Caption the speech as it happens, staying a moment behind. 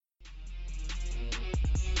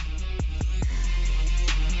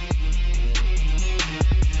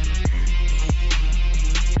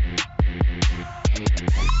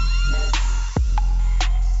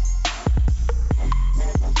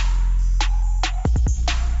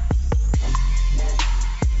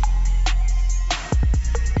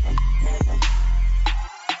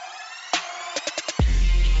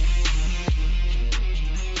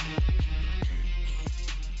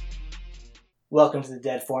Welcome to the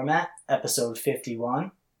Dead Format, episode 51.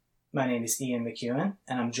 My name is Ian McEwen,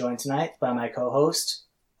 and I'm joined tonight by my co-host,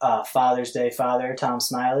 Father's Day father, Tom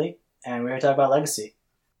Smiley, and we're here to talk about legacy.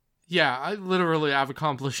 Yeah, I've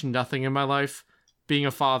accomplished nothing in my life. Being a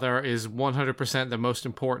father is 100% the most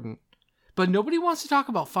important. But nobody wants to talk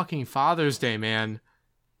about fucking Father's Day, man.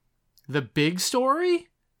 The big story?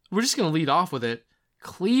 We're just going to lead off with it.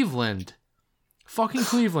 Cleveland. Fucking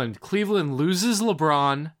Cleveland. Cleveland loses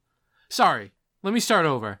LeBron. Sorry, let me start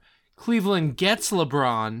over. Cleveland gets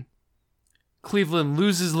LeBron. Cleveland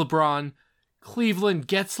loses LeBron. Cleveland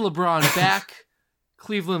gets LeBron back.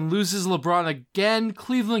 Cleveland loses LeBron again.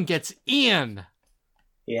 Cleveland gets Ian.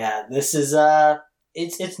 Yeah, this is,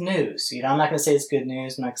 it's news. You know, I'm not going to say it's good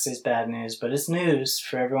news. I'm not going to say it's bad news, but it's news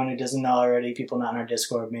for everyone who doesn't know already. People not in our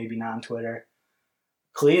Discord, maybe not on Twitter.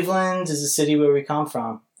 Cleveland is the city where we come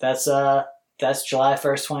from. That's July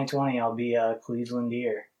 1st, 2020. I'll be a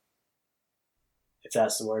Clevelandier. If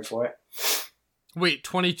that's the word for it. Wait,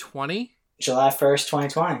 2020? July 1st,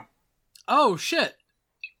 2020. Oh, shit.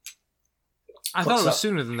 I thought it was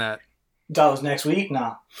sooner than that. Thought it was next week?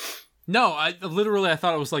 No. No, I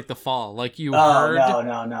thought it was like the fall. Like you heard.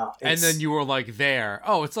 No. And then you were like there.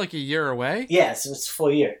 Oh, it's like a year away? Yes, it's a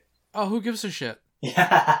full year. Oh, who gives a shit?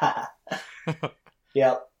 Yeah.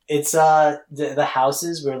 Yep. It's the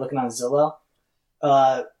houses, we were looking on Zillow.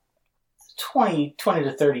 20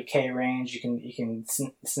 to 30K range, you can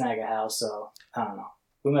snag a house, so I don't know.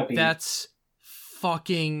 We might be. That's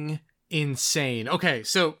fucking insane. Okay,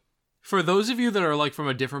 so for those of you that are like from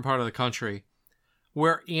a different part of the country,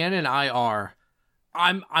 where Ian and I are,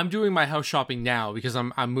 I'm doing my house shopping now because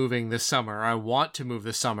I'm moving this summer. I want to move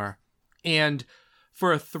this summer. And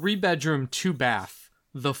for a 3-bedroom, 2-bath,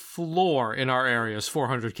 the floor in our area is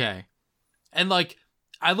 $400K. And like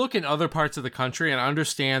I look in other parts of the country and I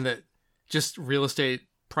understand that just real estate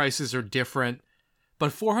prices are different,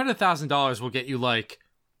 but $400,000 will get you like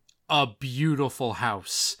a beautiful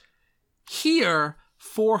house. Here,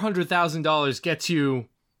 $400,000 gets you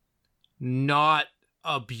not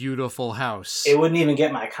a beautiful house. It wouldn't even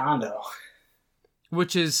get my condo.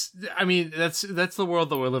 Which is, I mean, that's the world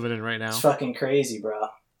that we're living in right now. It's fucking crazy, bro.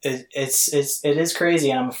 It is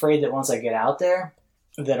crazy, and I'm afraid that once I get out there,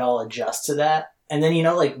 that I'll adjust to that. And then, you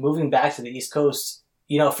know, like moving back to the East Coast,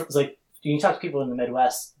 you know, it's like, you talk to people in the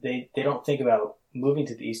Midwest, they don't think about moving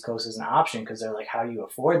to the East Coast as an option because they're like, how do you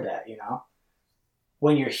afford that, you know?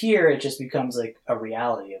 When you're here, it just becomes like a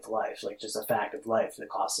reality of life, like just a fact of life, the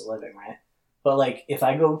cost of living, right? But like, if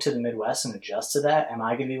I go to the Midwest and adjust to that, am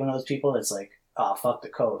I going to be one of those people that's like, oh, fuck the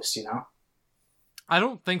coast, you know? I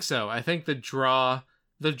don't think so. I think the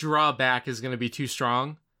drawback is going to be too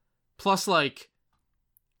strong. Plus, like,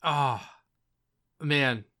 oh,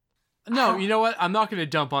 man. No, you know what? I'm not going to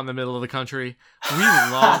dump on the middle of the country. We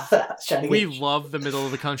love the middle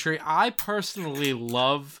of the country. I personally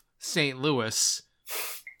love St. Louis.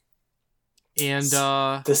 And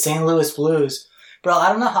the St. Louis Blues. Bro, I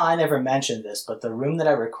don't know how I never mentioned this, but the room that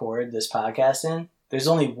I record this podcast in, there's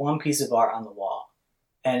only one piece of art on the wall.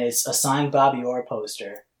 And it's a signed Bobby Orr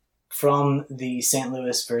poster from the St.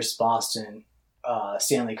 Louis versus Boston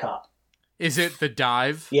Stanley Cup. Is it the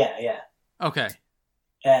dive? Yeah. Okay.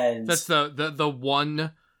 And that's the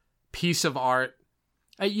one piece of art.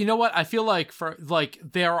 You know what? I feel like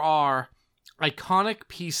there are iconic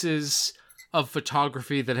pieces of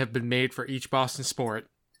photography that have been made for each Boston sport,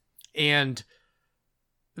 and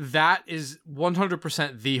that is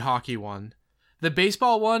 100% the hockey one. The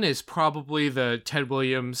baseball one is probably the Ted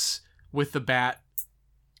Williams with the bat.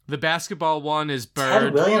 The basketball one is Bird.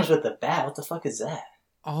 Ted Williams with the bat? What the fuck is that?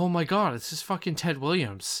 Oh my god, it's just fucking Ted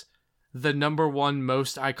Williams. The number one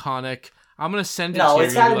most iconic. I'm gonna send it to you. No,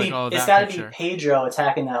 it's gotta be Pedro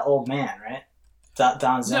attacking that old man, right?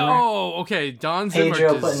 Don Zimmer. No, okay, Don Zimmer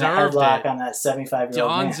Pedro deserved putting the headlock on that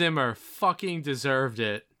 75-year-old man. Don Zimmer fucking deserved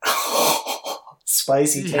it.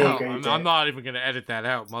 Spicy take right there. I'm not even gonna edit that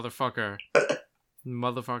out, motherfucker.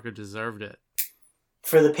 Motherfucker deserved it.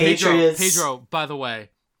 For the Patriots, Pedro, by the way,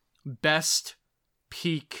 best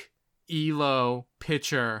peak ELO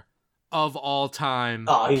pitcher of all time.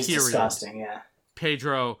 Oh, he's disgusting, yeah.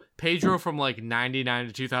 Pedro from like 99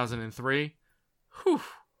 to 2003. Whew.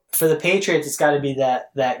 For the Patriots, it's got to be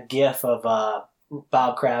that gif of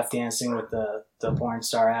Bob Kraft dancing with the porn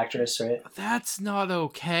star actress, right? That's not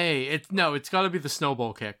okay. It's got to be the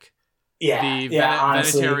snowball kick. Yeah, the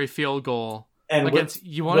honestly. Vinatieri field goal. And against,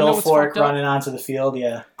 you want to know what's Fork fucked up? running onto the field,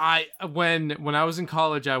 yeah. When I was in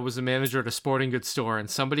college, I was a manager at a sporting goods store, and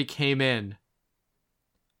somebody came in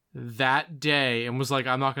that day and was like,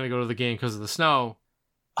 I'm not going to go to the game because of the snow.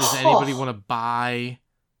 Does anybody want to buy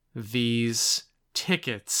these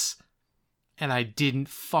tickets? and I didn't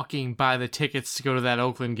fucking buy the tickets to go to that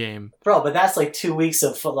Oakland game. Bro, but that's like 2 weeks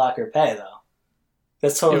of Foot Locker pay, though.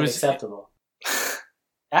 That's totally acceptable.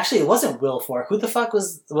 Actually, it wasn't Will Fork. Who the fuck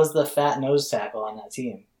was the fat nose tackle on that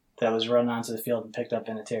team that was run onto the field and picked up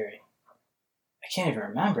Vinatieri? I can't even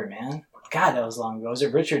remember, man. God, that was long ago. Was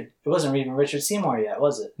it Richard? It wasn't even Richard Seymour yet,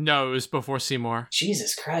 was it? No, it was before Seymour.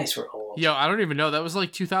 Jesus Christ, we're old. Yo, I don't even know. That was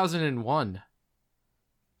like 2001.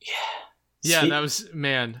 Yeah. Yeah, that was,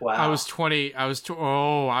 man. Wow. I was 20. I was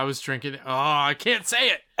drinking. Oh, I can't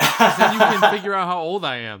say it. 'Cause then you can figure out how old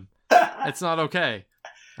I am. It's not okay.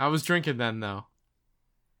 I was drinking then, though.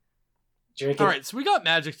 All right, so we got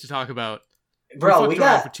Magic to talk about. Bro, we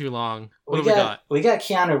got for too long. What do we got? We got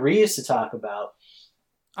Keanu Reeves to talk about.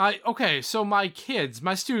 Okay, so my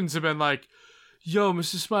students have been like, "Yo,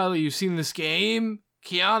 Mr. Smiley, you seen this game?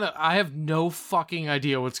 Keanu, I have no fucking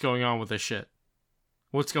idea what's going on with this shit.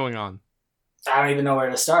 What's going on? I don't even know where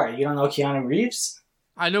to start. You don't know Keanu Reeves?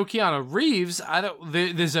 I know Keanu Reeves.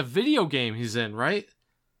 There's a video game he's in, right?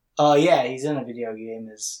 Oh yeah, he's in a video game.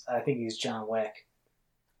 I think he's John Wick.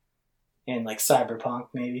 In like Cyberpunk,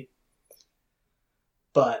 maybe.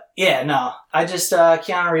 But yeah, no. I just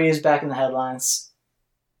Keanu Reeves back in the headlines.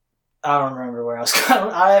 I don't remember where else.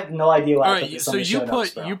 I have no idea why. All right, so you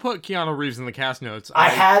put Keanu Reeves in the cast notes. I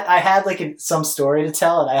had like some story to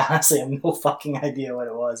tell, and I honestly have no fucking idea what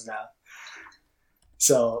it was now.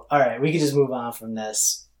 So, all right, we can just move on from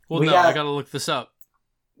this. Well, I gotta look this up.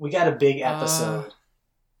 We got a big episode.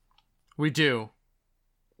 We do.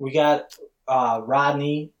 We got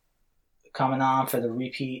Rodney coming on for the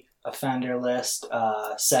repeat offender list,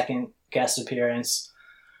 second guest appearance,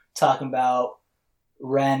 talking about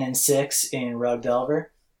Wrenn and 6 in Rug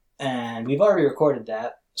Delver, and we've already recorded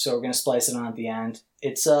that, so we're gonna splice it on at the end.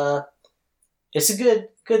 It's a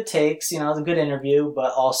good takes, it's a good interview,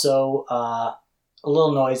 but also a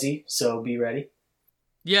little noisy, so be ready.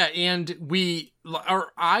 Yeah, and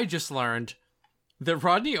I just learned that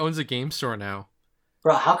Rodney owns a game store now.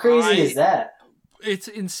 Bro, how crazy is that? It's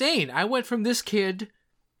insane. I went from this kid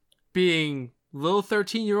being little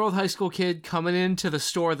 13-year-old high school kid coming into the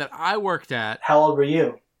store that I worked at. How old were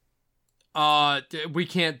you? We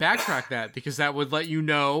can't backtrack that because that would let you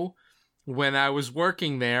know when I was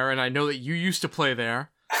working there, and I know that you used to play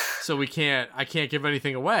there, so I can't give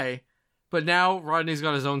anything away. But now Rodney's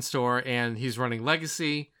got his own store, and he's running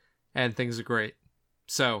Legacy, and things are great.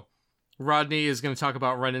 So Rodney is going to talk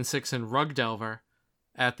about Wrenn and 6 and Rug Delver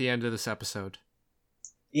at the end of this episode.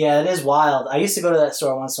 Yeah, it is wild. I used to go to that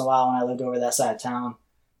store once in a while when I lived over that side of town.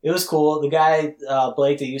 It was cool. The guy,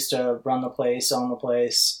 Blake, that used to run the place, own the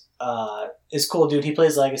place, is cool, dude. He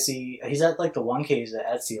plays Legacy. He's at like the 1Ks at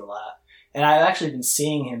Etsy a lot. And I've actually been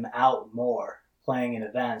seeing him out more playing in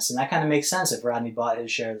events. And that kind of makes sense if Rodney bought his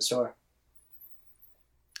share of the store.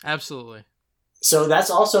 Absolutely. So that's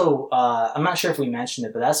also, I'm not sure if we mentioned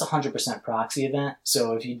it, but that's a 100% proxy event.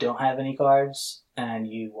 So if you don't have any cards and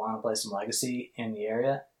you want to play some Legacy in the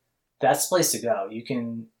area, that's the place to go. You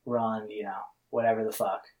can run, whatever the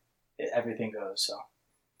fuck. Everything goes, so.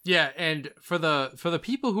 Yeah, and for the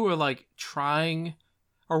people who are like trying,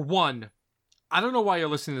 or one, I don't know why you're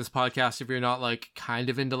listening to this podcast if you're not like kind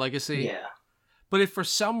of into Legacy. Yeah. But if for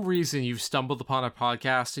some reason you've stumbled upon a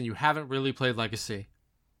podcast and you haven't really played Legacy,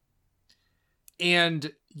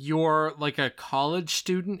 and you're like a college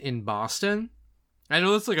student in Boston, I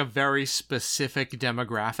know that's like a very specific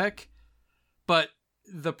demographic, but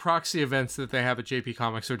the proxy events that they have at JP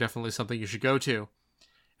Comics are definitely something you should go to.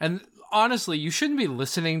 And honestly, you shouldn't be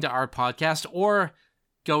listening to our podcast or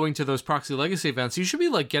going to those proxy Legacy events. You should be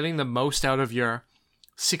like getting the most out of your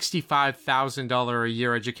 $65,000 a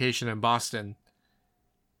year education in Boston.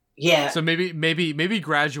 Yeah. So maybe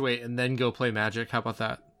graduate and then go play Magic. How about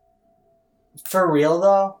that? For real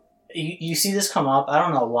though, you see this come up. I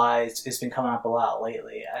don't know why it's been coming up a lot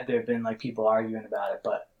lately. There have been like people arguing about it,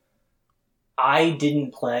 but I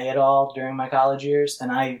didn't play at all during my college years,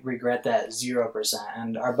 and I regret that 0%.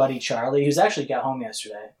 And our buddy Charlie, who's actually got home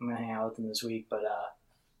yesterday, I'm gonna hang out with him this week, but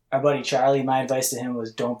our buddy Charlie, my advice to him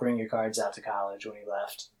was don't bring your cards out to college when he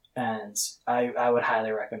left, and I would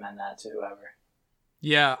highly recommend that to whoever.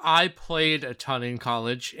 Yeah, I played a ton in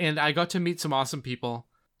college, and I got to meet some awesome people,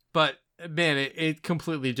 but man, it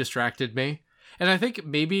completely distracted me. And I think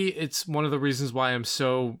maybe it's one of the reasons why I'm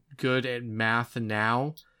so good at math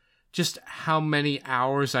now. Just how many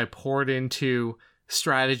hours I poured into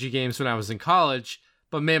strategy games when I was in college.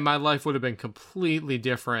 But man, my life would have been completely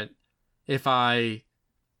different if I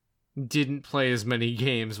didn't play as many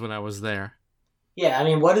games when I was there. Yeah, I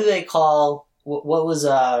mean, what do they call... What was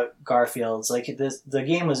Garfield's? Like, the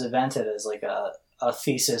game was invented as like a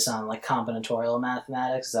thesis on like combinatorial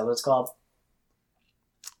mathematics. Is that what it's called?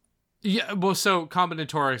 Yeah, well, so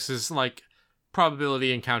combinatorics is like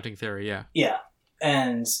probability and counting theory, yeah. Yeah.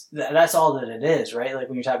 And that's all that it is, right? Like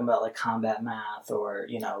when you're talking about like combat math or,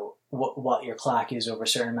 you know, what your clock is over a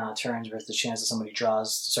certain amount of turns versus the chance that somebody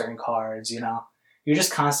draws certain cards, you know, you're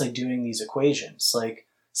just constantly doing these equations. Like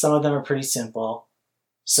some of them are pretty simple.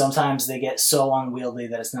 Sometimes they get so unwieldy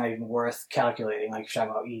that it's not even worth calculating, like if you're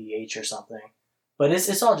talking about EDH or something. But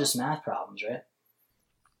it's all just math problems, right?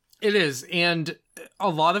 It is, and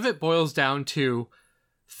a lot of it boils down to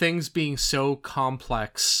things being so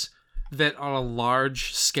complex that on a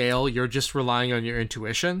large scale, you're just relying on your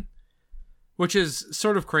intuition, which is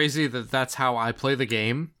sort of crazy that that's how I play the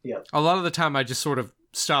game. Yep. A lot of the time, I just sort of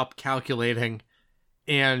stop calculating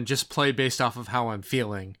and just play based off of how I'm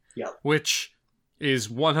feeling, Yep. which is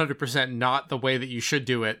 100% not the way that you should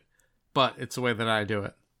do it, but it's the way that I do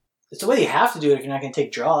it. It's the way you have to do it if you're not going to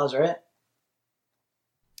take draws, right?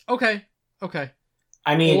 Okay.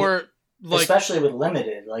 I mean, or like, especially with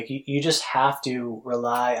limited, like you just have to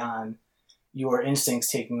rely on your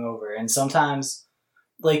instincts taking over. And sometimes,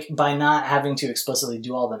 like by not having to explicitly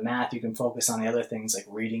do all the math, you can focus on the other things like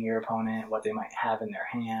reading your opponent, what they might have in their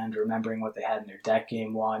hand, remembering what they had in their deck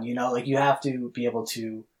game one. You know, like you have to be able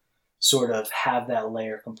to sort of have that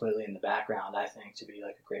layer completely in the background, I think, to be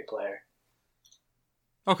like a great player.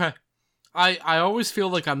 Okay. I always feel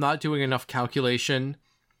like I'm not doing enough calculation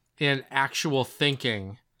and actual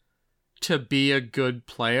thinking to be a good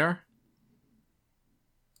player,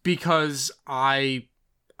 because I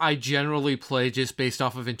generally play just based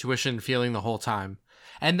off of intuition and feeling the whole time.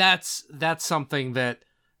 And that's something that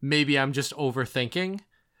maybe I'm just overthinking.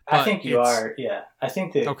 I think you are, yeah. I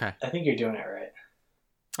think you're doing it right.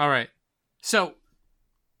 All right. So,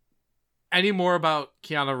 any more about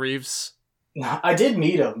Keanu Reeves? No, I did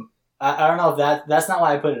meet him. I don't know if that's not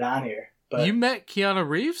why I put it on here. But you met Keanu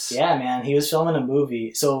Reeves? Yeah, man. He was filming a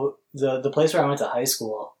movie. So the place where I went to high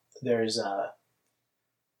school, there's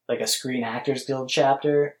like a Screen Actors Guild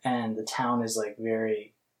chapter, and the town is like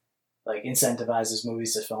very like incentivizes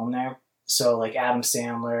movies to film there. So like Adam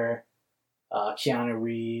Sandler, Keanu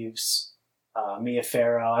Reeves, Mia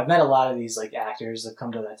Farrow. I've met a lot of these like actors that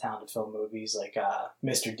come to that town to film movies. Like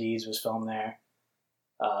Mr. Deeds was filmed there.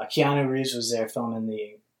 Keanu Reeves was there filming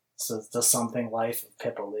the Something Life of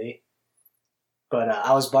Pippa Lee. But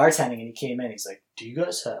I was bartending and he came in. He's like, "Do you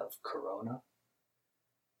guys have Corona?"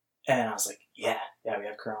 And I was like, yeah, we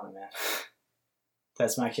have Corona, man.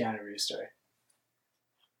 That's my Keanu Reeves story.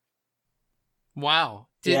 Wow.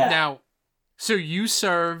 Now, so you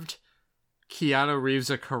served Keanu Reeves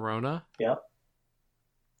a Corona? Yep.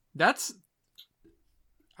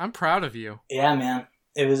 I'm proud of you. Yeah, man.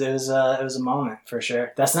 It was a moment for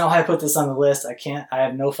sure. That's not why I put this on the list. I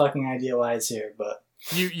have no fucking idea why it's here, but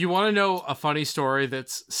you want to know a funny story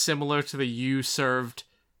that's similar to the you served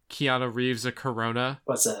Keanu Reeves a Corona?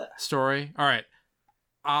 What's that story? All right.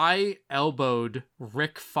 I elbowed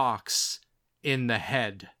Rick Fox in the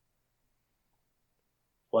head.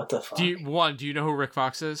 What the fuck? Do you know who Rick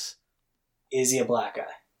Fox is? Is he a black guy?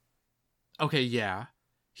 Okay, yeah.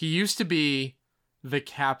 He used to be the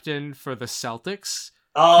captain for the Celtics.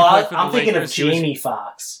 Oh, I'm thinking of Jamie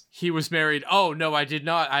Foxx. He was married. Oh, no, I did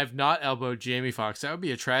not. I have not elbowed Jamie Foxx. That would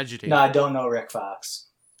be a tragedy. No, I don't know Rick Fox.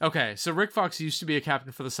 Okay, so Rick Fox used to be a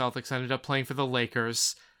captain for the Celtics, ended up playing for the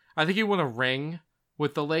Lakers. I think he won a ring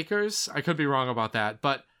with the Lakers. I could be wrong about that,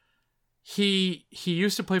 but he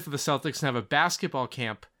used to play for the Celtics and have a basketball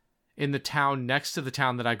camp in the town next to the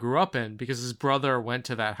town that I grew up in because his brother went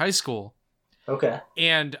to that high school. Okay.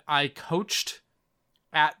 And I coached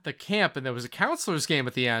at the camp, and there was a counselor's game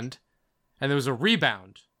at the end, and there was a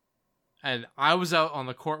rebound. And I was out on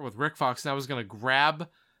the court with Rick Fox, and I was going to grab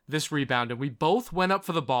this rebound, and we both went up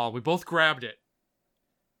for the ball. We both grabbed it.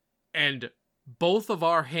 And both of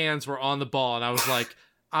our hands were on the ball, and I was like,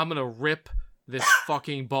 I'm going to rip this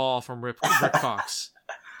fucking ball from Rick Fox.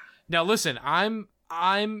 Now, listen, I'm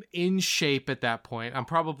in shape at that point. I'm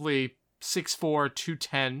probably 6'4",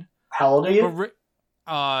 210. How old are you?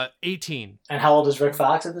 18. And how old is Rick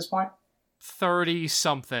Fox at this point?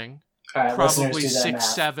 30-something. All right, probably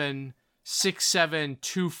 6'7",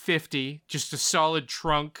 250. Just a solid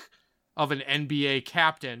trunk of an NBA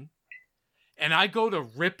captain. And I go to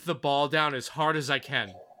rip the ball down as hard as I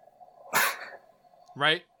can.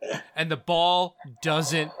 Right? And the ball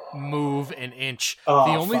doesn't move an inch. Oh,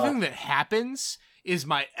 the only thing that happens is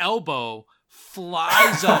my elbow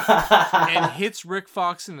flies up and hits Rick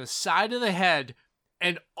Fox in the side of the head,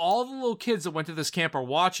 and all the little kids that went to this camp are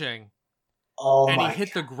watching. And he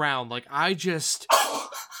hit the ground. Like, I just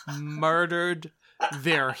murdered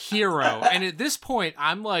their hero. And at this point,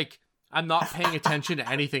 I'm like, I'm not paying attention to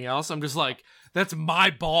anything else. I'm just like, That's my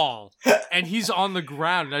ball. And he's on the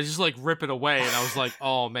ground, and I just, like, rip it away. And I was like,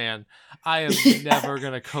 oh, man, I am never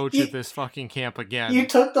going to coach at this fucking camp again. You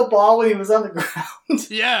took the ball when he was on the ground?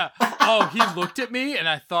 Yeah. Oh, he looked at me, and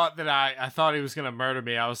I thought that I thought he was going to murder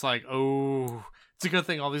me. I was like, oh, it's a good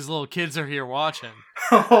thing all these little kids are here watching.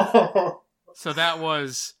 So that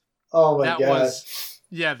was... Oh, my God. That was,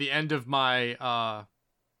 yeah, the end of my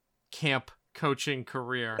camp coaching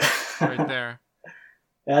career right there.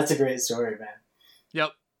 That's a great story, man.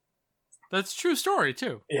 Yep. That's a true story,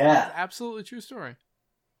 too. Yeah. That's absolutely true story.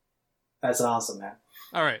 That's awesome, man.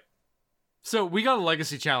 All right. So we got a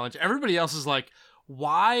legacy challenge. Everybody else is like,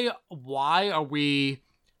 why are we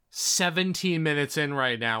 17 minutes in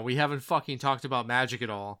right now? We haven't fucking talked about Magic at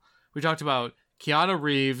all. We talked about Keanu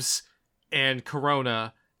Reeves and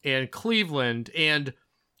Corona and Cleveland and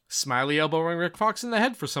Smiley elbowing Rick Fox in the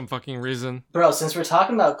head for some fucking reason. Bro, since we're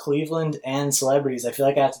talking about Cleveland and celebrities, I feel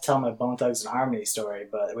like I have to tell my Bone Thugs and Harmony story,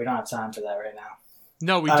 but we don't have time for that right now.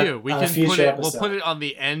 No, we do. We can put it. We'll put it on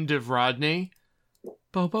the end of Rodney.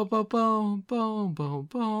 Boom, boom, boom, boom, boom, boom,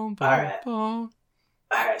 boom. All right. All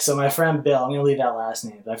right. So my friend Bill, I'm gonna leave that last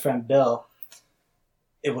name. My friend Bill,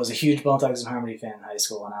 it was a huge Bone Thugs and Harmony fan in high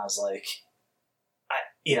school, and I was like,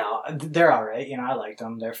 they're all right. I liked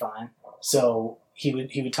them. They're fine. So he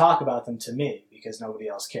would talk about them to me because nobody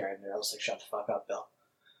else cared. And I was like, shut the fuck up, Bill.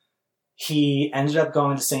 He ended up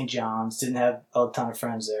going to St. John's, didn't have a ton of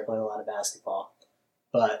friends there, played a lot of basketball.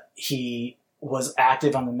 But he was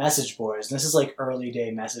active on the message boards. And this is like early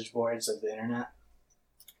day message boards of the internet.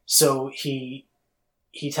 So he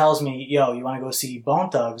tells me, yo, you want to go see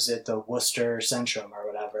Bone Thugs at the Worcester Centrum or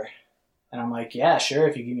whatever? And I'm like, yeah, sure,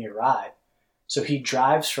 if you give me a ride. So he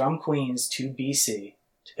drives from Queens to BC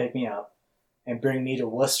to pick me up and bring me to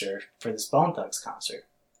Worcester for this Bone Thugs concert.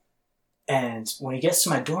 And when he gets to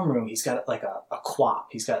my dorm room, he's got like a quap.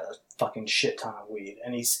 He's got a fucking shit ton of weed.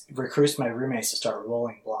 And he's recruits my roommates to start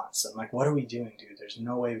rolling blunts. I'm like, what are we doing, dude? There's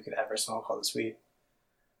no way we could ever smoke all this weed.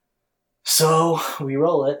 So we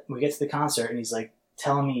roll it. We get to the concert, and he's like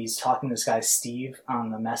telling me he's talking to this guy, Steve,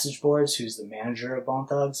 on the message boards, who's the manager of Bone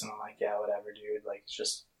Thugs. And I'm like, yeah, whatever, dude. Like, it's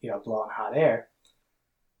just, blowing hot air.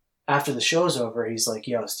 After the show's over, he's like,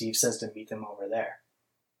 yo, Steve says to meet them over there.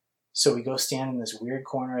 So we go stand in this weird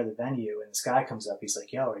corner of the venue, and this guy comes up. He's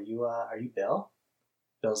like, yo, are you Bill?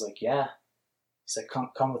 Bill's like, yeah. He's like,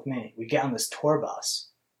 come with me. We get on this tour bus.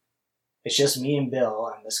 It's just me and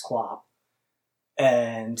Bill and this quap.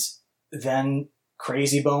 And then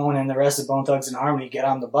Crazy Bone and the rest of Bone Thugs and Harmony get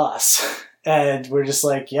on the bus. And we're just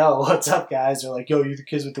like, yo, what's up, guys? They're like, yo, you the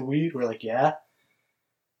kids with the weed? We're like, yeah.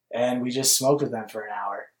 And we just smoked with them for an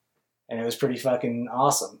hour. And it was pretty fucking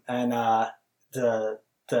awesome. And the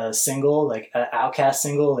single, like Outkast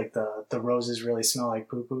single, like the Roses Really Smell Like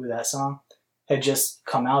Poo Poo, that song, had just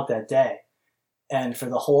come out that day. And for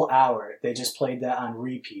the whole hour, they just played that on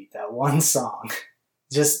repeat, that one song.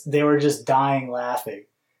 They were just dying laughing,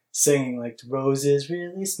 singing like the roses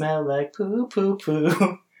really smell like poo poo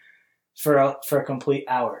poo for a complete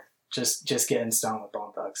hour. Just getting stoned with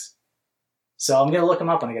Bone Thugs. So I'm going to look them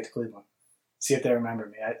up when I get to Cleveland. See if they remember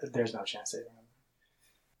me. There's no chance they remember.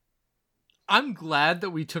 I'm glad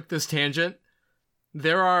that we took this tangent.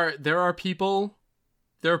 There are people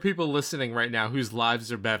listening right now whose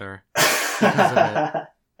lives are better because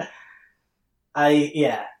of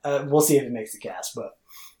it. We'll see if it makes the cast, but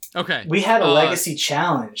okay. We had a legacy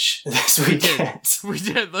challenge this weekend. We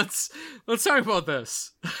did. Let's talk about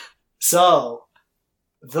this. So,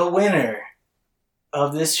 the winner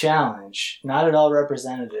of this challenge, not at all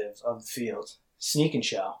representative of the field, Sneak and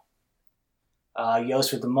Show.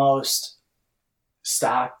 Yost with the most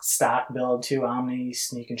stock build 2 Omni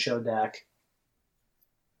Sneak and Show deck.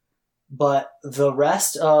 But the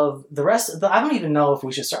rest, I don't even know if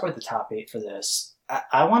we should start with the top 8 for this.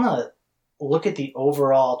 I want to look at the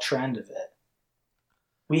overall trend of it.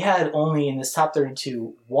 We had only in this top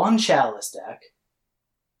 32 one Chalice deck,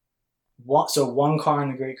 one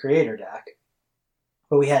Karn the Great Creator deck,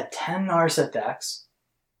 but we had 10 Narset decks,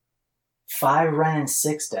 5 Wrenn and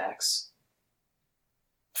 6 decks,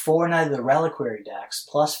 4 Night of the Reliquary decks,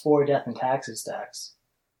 plus 4 Death and Taxes decks.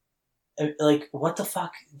 Like, what the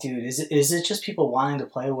fuck, dude? Is it just people wanting to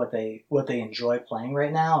play what they enjoy playing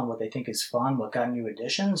right now and what they think is fun, what got new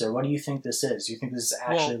additions, or what do you think this is? Do you think this is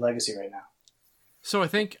actually Legacy right now? So I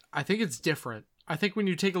think it's different. I think when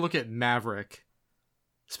you take a look at Maverick,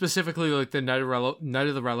 specifically like the Night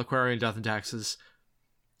of the Reliquary and Death and Taxes,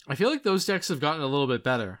 I feel like those decks have gotten a little bit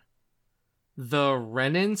better. The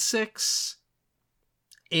Wrenn and 6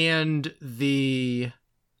 and the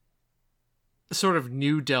sort of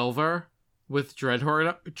new Delver with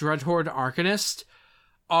Dreadhorde Arcanist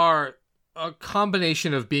are a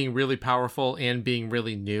combination of being really powerful and being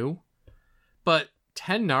really new. But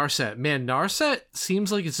 10 Narset, man, Narset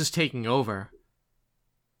seems like it's just taking over.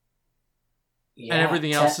 Yeah, and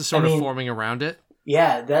everything else is sort of forming around it.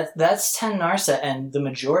 Yeah, that's 10 Narset, and the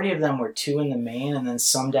majority of them were 2 in the main, and then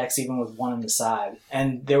some decks even with 1 on the side.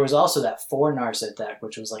 And there was also that 4 Narset deck,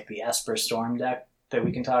 which was like the Esper Storm deck that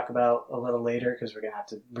we can talk about a little later, because we're going to have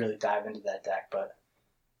to really dive into that deck. But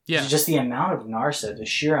yeah, just the amount of Narset, the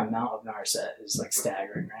sheer amount of Narset is like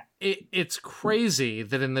staggering, right? It's crazy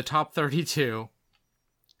that in the top 32,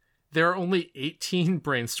 there are only 18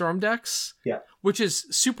 Brainstorm decks, which is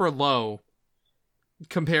super low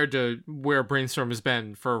compared to where Brainstorm has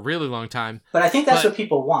been for a really long time. But I think that's what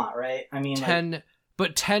people want, right? I mean, 10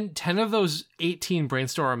 of those 18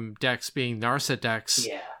 Brainstorm decks being Narset decks.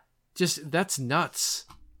 Yeah. Just, that's nuts.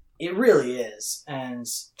 It really is. And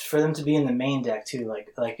for them to be in the main deck too,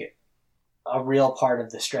 like a real part of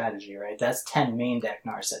the strategy, right? That's 10 main deck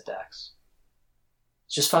Narset decks.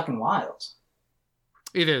 It's just fucking wild.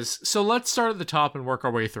 It is. So let's start at the top and work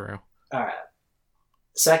our way through. All right.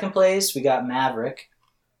 Second place, we got Maverick.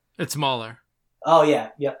 It's Mahler. Oh, yeah.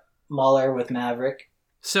 Yep. Mahler with Maverick.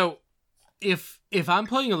 So, if I'm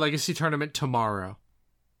playing a Legacy tournament tomorrow,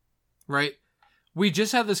 right? We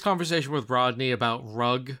just had this conversation with Rodney about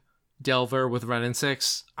Rug Delver with Wrenn and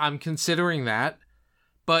 6. I'm considering that.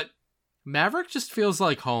 But Maverick just feels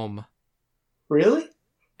like home. Really?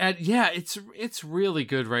 And yeah, it's really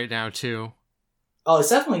good right now, too. Oh, it's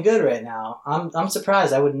definitely good right now. I'm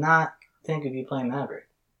surprised. I would not think of you playing Maverick.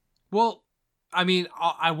 Well, I mean,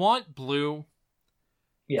 I want blue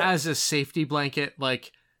as a safety blanket.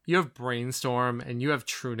 Like, you have Brainstorm, and you have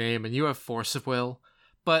True Name, and you have Force of Will.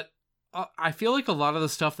 But I feel like a lot of the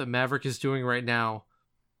stuff that Maverick is doing right now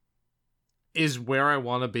is where I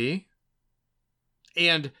want to be.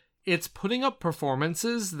 And it's putting up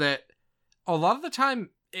performances that a lot of the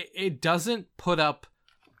time it doesn't put up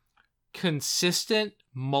consistent,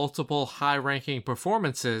 multiple high-ranking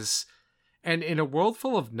performances. And in a world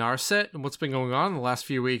full of Narset and what's been going on in the last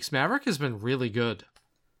few weeks, Maverick has been really good.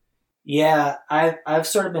 Yeah, I've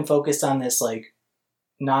sort of been focused on this like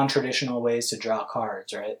non-traditional ways to draw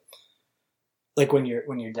cards, right? Like when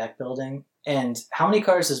you're deck building. And how many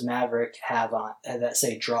cards does Maverick have on that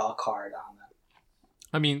say draw a card on them?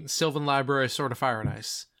 I mean, Sylvan Library, Sword of Fire and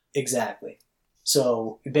Ice. Exactly.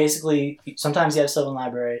 So basically, sometimes you have Sylvan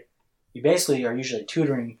Library. You basically are usually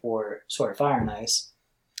tutoring for Sword of Fire and Ice.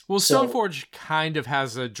 Well, Stoneforge kind of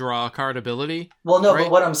has a draw card ability. Well, no, right?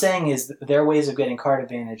 But what I'm saying is their ways of getting card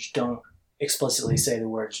advantage don't explicitly say the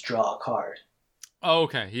words draw a card. Oh,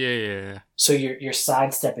 okay. Yeah. So you're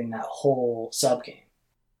sidestepping that whole subgame.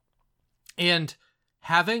 And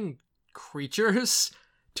having creatures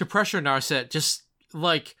to pressure Narset, just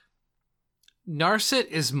like Narset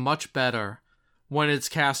is much better when it's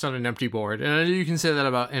cast on an empty board. And I know you can say that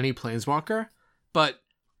about any Planeswalker, but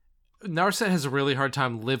Narset has a really hard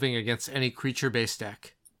time living against any creature-based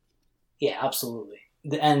deck. Yeah, absolutely.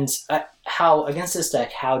 And how against this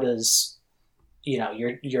deck, how does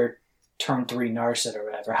your turn 3 Narset or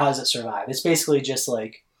whatever, how does it survive? It's basically just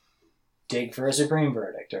like dig for a Supreme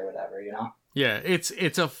Verdict or whatever, you know? Yeah, it's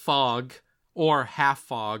a fog or half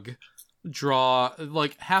fog draw,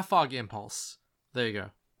 like half fog impulse. There you go.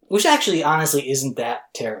 Which actually, honestly, isn't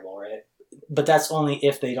that terrible, right? But that's only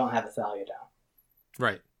if they don't have Athalia down.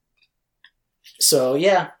 Right. So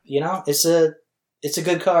yeah, it's a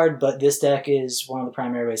good card, but this deck is one of the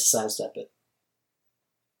primary ways to sidestep it.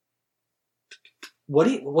 What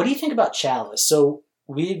do you think about Chalice? So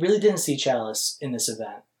we really didn't see Chalice in this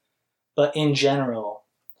event, but in general,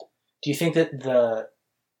 do you think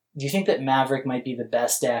that Maverick might be the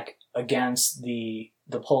best deck against the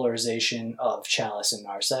polarization of Chalice and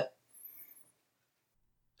Narset?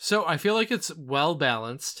 So I feel like it's well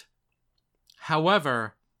balanced.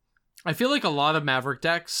 However, I feel like a lot of Maverick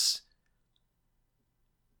decks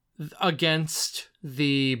against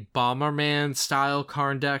the Bomberman style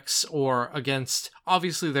Karn decks, or against,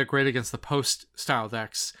 obviously they're great against the post style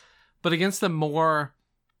decks, but against the more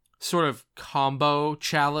sort of combo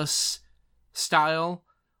Chalice style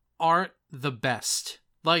aren't the best.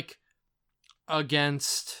 Like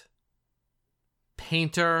against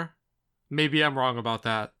Painter, maybe I'm wrong about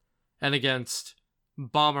that, and against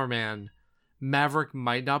Bomberman, Maverick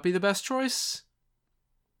might not be the best choice.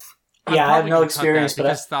 Yeah, I have no experience,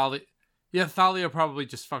 but Thalia probably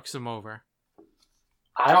just fucks him over.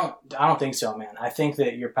 I don't think so, man. I think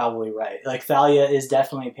that you're probably right. Like, Thalia is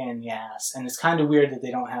definitely a pain in the ass, and it's kind of weird that they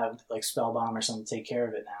don't have like Spellbomb or something to take care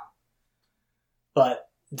of it now. But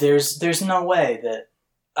there's no way that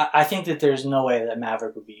I think that there's no way that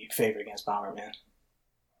Maverick would be favored against Bomberman.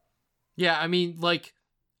 Yeah, I mean, like,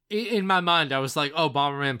 in my mind, I was like, oh,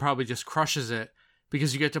 Bomberman probably just crushes it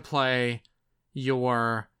because you get to play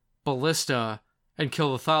your Ballista and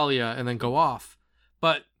kill the Thalia and then go off.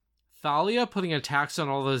 But Thalia putting attacks on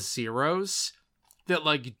all those zeros that,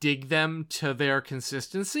 like, dig them to their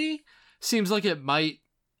consistency seems like it might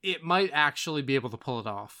actually be able to pull it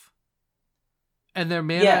off. And their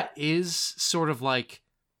mana is sort of like,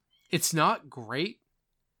 it's not great.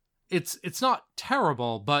 It's not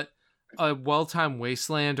terrible, but a well-timed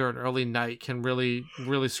Wasteland or an early Night can really,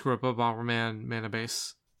 really screw up a Bomberman mana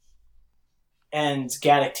base. And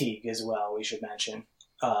Gaddock Teague as well, we should mention.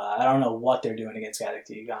 I don't know what they're doing against Gaddock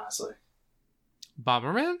Teague, honestly.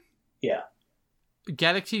 Bomberman? Yeah.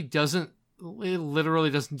 Gaddock Teague literally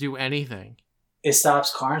doesn't do anything. It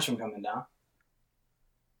stops Karns from coming down.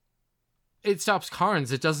 It stops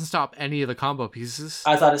Karns. It doesn't stop any of the combo pieces.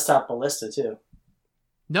 I thought it stopped Ballista, too.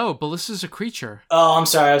 No, Ballista's a creature. Oh, I'm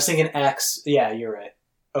sorry. I was thinking X. Yeah, you're right.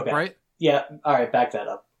 Okay. Right? Yeah. All right. Back that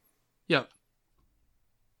up. Yep.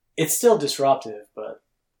 It's still disruptive, but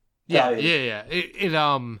yeah.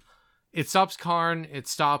 It stops Karn. It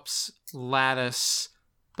stops Lattice,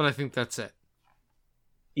 but I think that's it.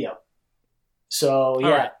 Yep. So yeah.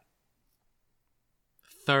 Right.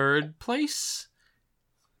 Third place.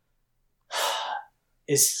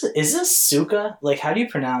 Is this Suka? Like, how do you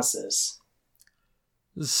pronounce this?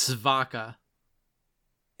 Svaka.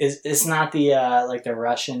 It's not the like the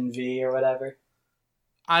Russian V or whatever?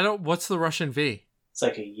 What's the Russian V? It's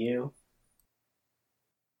like a U.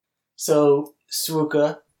 So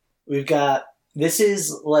Suka, this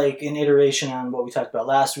is like an iteration on what we talked about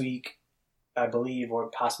last week, I believe, or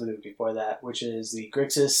possibly the week before that, which is the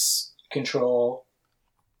Grixis control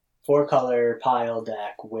 4-color pile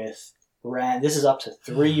deck with Wrenn. This is up to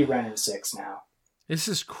 3 Wrenn and 6 now. This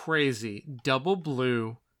is crazy. Double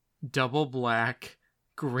blue, double black,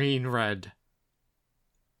 green, red.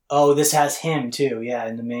 Oh, this has him too. Yeah,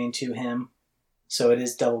 in the main 2 him. So it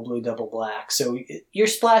is double blue, double black. So you're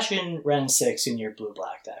splashing Wrenn 6 in your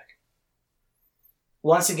blue-black deck.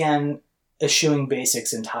 Once again, eschewing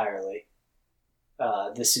basics entirely.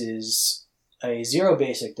 This is a 0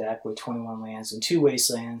 basic deck with 21 lands and 2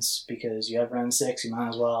 wastelands, because you have Wrenn 6, you might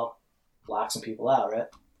as well lock some people out, right?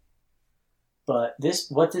 But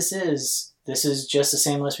this is just the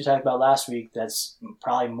same list we talked about last week that's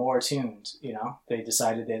probably more tuned, you know? They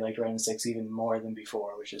decided they liked Wrenn 6 even more than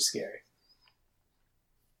before, which is scary.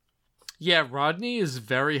 Yeah, Rodney is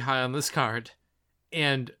very high on this card.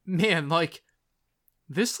 And, man, like,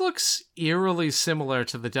 this looks eerily similar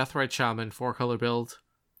to the Deathrite Shaman 4-color build.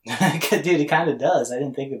 Dude, it kind of does. I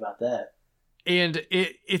didn't think about that. And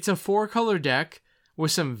it's a 4-color deck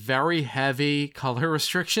with some very heavy color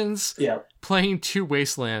restrictions. Yeah. Playing 2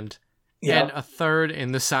 Wasteland and a 3rd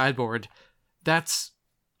in the sideboard. That's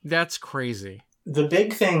crazy. The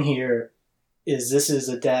big thing here is this is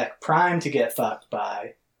a deck primed to get fucked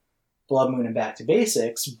by Blood Moon and Back to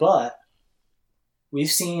Basics, but we've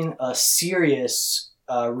seen a serious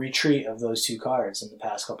retreat of those 2 cards in the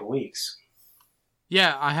past couple weeks.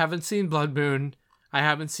 Yeah, I haven't seen Blood Moon. I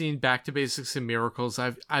haven't seen Back to Basics and Miracles.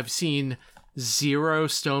 I've seen 0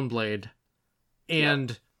 Stoneblade,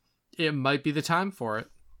 and it might be the time for it.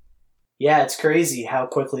 Yeah, it's crazy how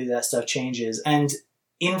quickly that stuff changes, and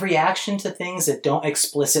in reaction to things that don't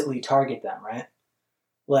explicitly target them, right?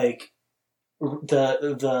 Like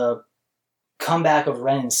the comeback of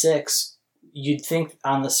Wrenn and 6, you'd think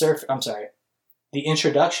on the the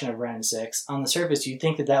introduction of Wrenn and 6 on the surface, you'd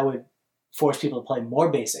think that would force people to play more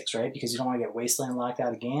basics, right? Because you don't want to get Wasteland locked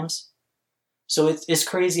out of games. So it's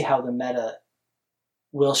crazy how the meta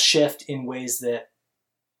will shift in ways that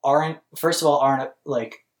aren't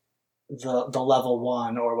like the level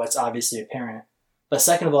 1 or what's obviously apparent, but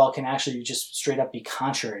second of all can actually just straight up be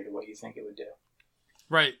contrary to what you think it would do.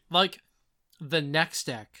 Right, like the next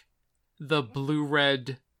deck, the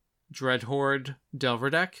blue-red Dreadhorde Delver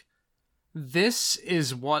deck. This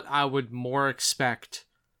is what I would more expect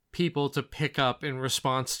people to pick up in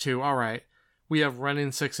response to, all right, we have Wrenn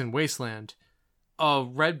and 6 in Wasteland, a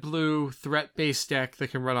red-blue threat-based deck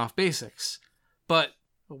that can run off basics. But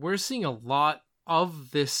we're seeing a lot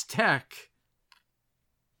of this tech,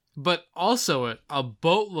 but also a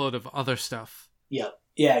boatload of other stuff. Yep.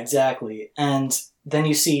 Yeah, exactly. And then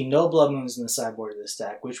you see no Blood Moons in the sideboard of this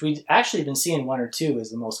deck, which we'd actually been seeing 1 or 2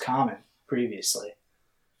 as the most common previously.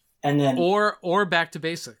 And then or Back to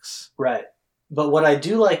Basics. Right. But what I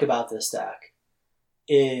do like about this deck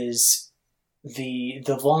is the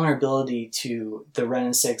vulnerability to the Wrenn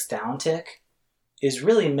and 6 downtick is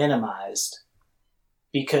really minimized,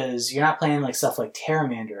 because you're not playing like stuff like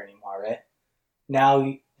Terramander anymore, right?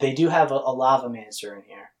 Now they do have a Lava Mancer in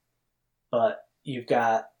here, but you've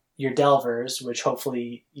got your Delvers, which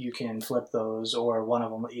hopefully you can flip those, or one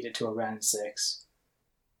of them will eat it to a Wrenn 6.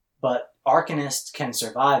 But Arcanist can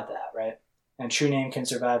survive that, right? And True Name can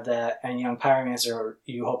survive that, and Young Pyromancer,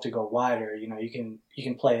 you hope to go wider. You know, you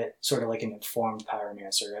can play it sort of like an informed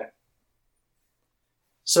Pyromancer, right?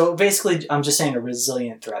 So basically, I'm just saying a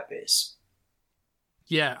resilient threat base.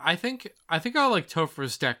 Yeah, I think I like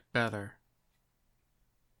Topher's deck better.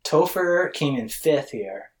 Topher came in 5th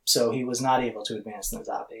here, so he was not able to advance in the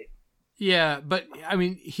top 8. Yeah, but I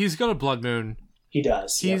mean, he's got a Blood Moon. He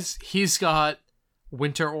does. He's got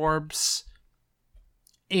Winter Orbs,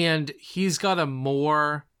 and he's got a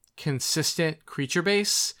more consistent creature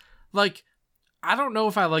base. Like, I don't know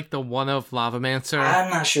if I like the one of Lavamancer.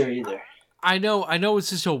 I'm not sure either. I know it's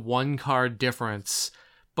just a 1 card difference,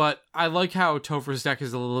 but I like how Topher's deck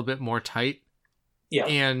is a little bit more tight. Yeah.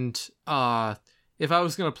 And if I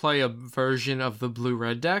was going to play a version of the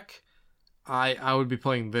blue-red deck, I would be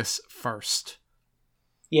playing this first.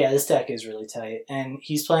 Yeah, this deck is really tight. And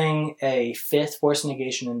he's playing a 5th Force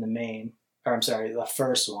Negation in the main. Or, I'm sorry, the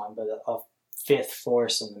first one, but a 5th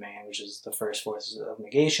Force in the main, which is the first Force of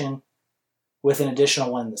Negation, with an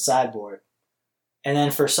additional one in the sideboard. And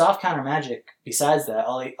then for soft counter magic, besides that,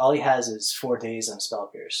 all he has is 4 days on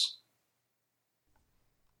Spell Pierce.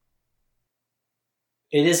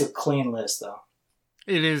 It is a clean list, though.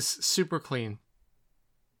 It is super clean.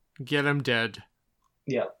 Get him dead.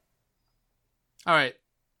 Yep. All right.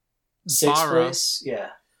 6th place? Yeah.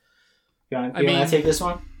 You want to take this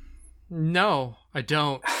one? No, I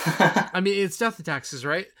don't. I mean, it's Death and Taxes,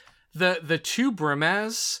 right? The 2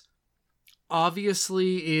 Brimaz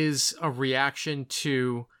obviously is a reaction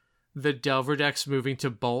to the Delver decks moving to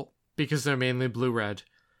Bolt because they're mainly blue-red.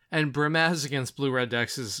 And Brimaz against blue-red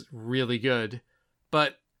decks is really good.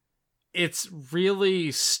 But it's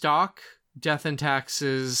really stock Death and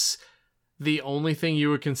Taxes. The only thing you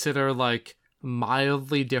would consider like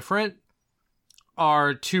mildly different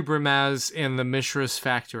are 2 Brimaz and the Mishra's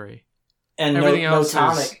Factory. And everything else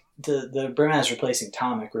Tomic. The Brimaz replacing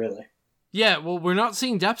Tomic, really. Yeah, well, we're not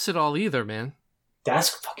seeing depths at all either, man. That's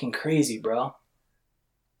fucking crazy, bro.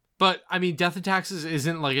 But, I mean, Death and Taxes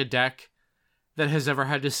isn't like a deck that has ever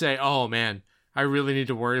had to say, oh, man, I really need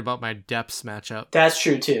to worry about my depths matchup. That's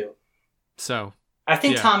true, too. So, I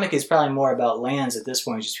think Tomic is probably more about lands at this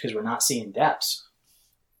point just because we're not seeing depths.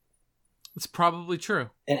 It's probably true.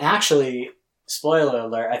 And actually, spoiler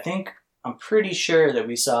alert, I'm pretty sure that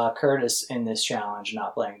we saw Curtis in this challenge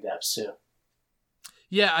not playing depths, too.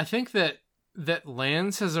 Yeah, I think that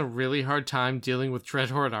Lands has a really hard time dealing with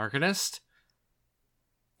Dreadhorde Arcanist.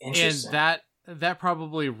 Interesting. And that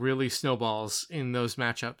probably really snowballs in those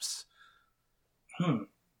matchups.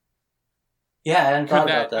 Yeah, I hadn't thought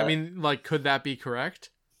about that. I mean, like, could that be correct?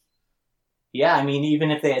 Yeah, I mean,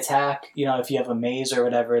 even if they attack, if you have a maze or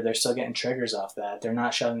whatever, they're still getting triggers off that. They're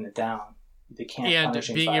not shutting it down. They can't.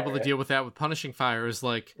 And being able to right? deal with that with Punishing Fire is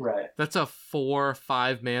like, right. That's a 4 or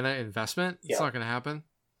 5 mana investment. It's not going to happen.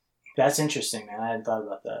 That's interesting, man. I hadn't thought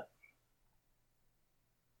about that.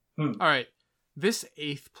 All right. This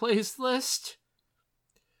 8th place list.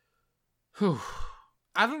 Whew.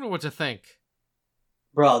 I don't know what to think.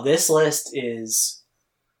 Bro, this list is...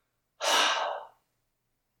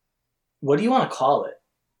 What do you want to call it?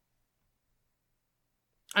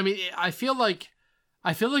 I mean, I feel like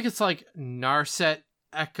it's like Narset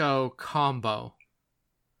Echo combo,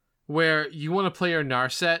 where you want to play your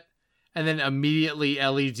Narset and then immediately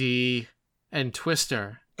LED and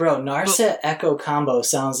Twister. Bro, Narset Echo combo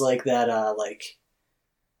sounds like that,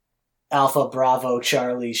 Alpha Bravo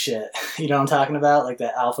Charlie shit. You know what I'm talking about? Like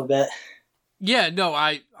that alphabet? Yeah, no,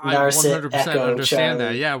 I Narset 100% Echo understand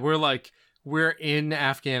Charlie. that. Yeah, we're in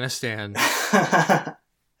Afghanistan.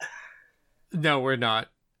 No, we're not.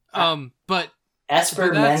 But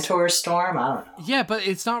Esper Mentor Storm? I don't know. Yeah, but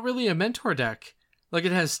it's not really a Mentor deck. Like,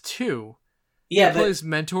 it has 2. Yeah, it plays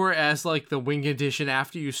Mentor as, like, the wing condition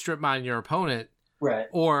after you strip mine your opponent. Right.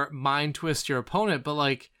 Or mind twist your opponent, but,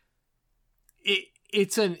 like,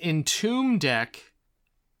 it's an Entomb deck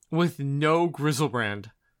with no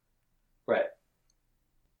Grizzlebrand. Right.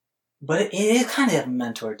 But it is kind of a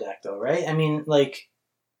Mentor deck, though, right? I mean, like,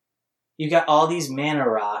 you got all these mana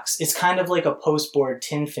rocks. It's kind of like a post-board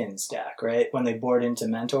Tin Fins deck, right? When they board into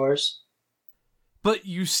Mentors. But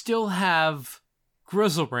you still have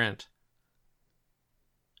Grizzlebrand.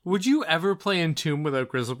 Would you ever play Entomb without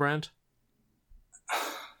Grizzlebrand?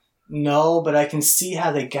 No, but I can see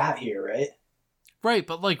how they got here, right? Right,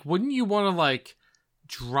 but, like, wouldn't you want to, like,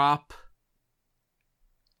 drop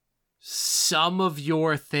some of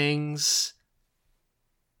your things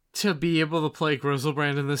to be able to play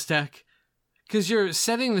Grizzlebrand in this deck? because you're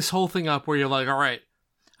setting this whole thing up where you're like, all right,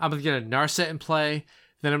 I'm going to get a Narset in play,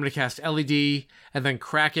 then I'm going to cast LED, and then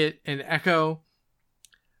crack it and Echo.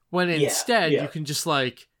 When instead, you can just,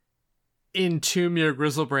 like, entomb your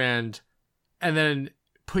Griselbrand, and then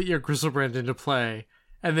put your Griselbrand into play,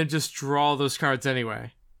 and then just draw those cards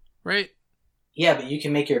anyway. Right? Yeah, but you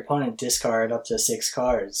can make your opponent discard up to 6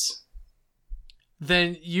 cards.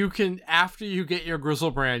 Then you can, after you get your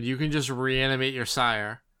Griselbrand, you can just reanimate your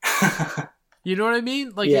Sire. You know what I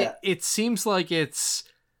mean? Like, it seems like it's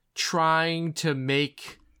trying to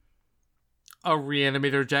make a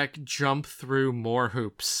Reanimator deck jump through more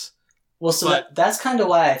hoops. Well, so that's kind of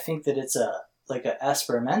why I think that it's a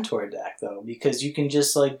Esper Mentor deck, though, because you can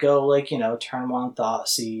just, like, go, like, you know, turn 1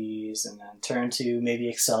 Thoughtseize, and then turn 2 maybe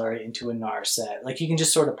accelerate into a Narset. Like, you can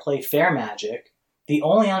just sort of play fair Magic. The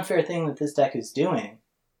only unfair thing that this deck is doing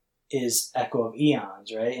is Echo of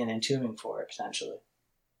Eons, right? And entombing for it, potentially.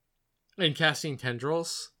 And casting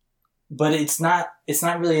Tendrils? But it's not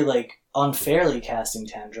really, like, unfairly casting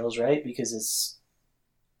Tendrils, right? Because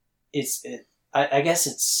I guess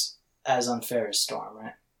it's as unfair as Storm,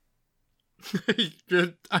 right?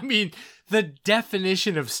 I mean, the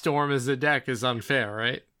definition of Storm as a deck is unfair,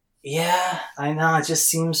 right? Yeah, I know. It just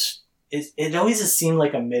seems... It always has seemed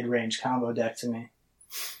like a mid-range combo deck to me.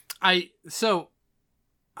 So,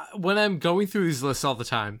 when I'm going through these lists all the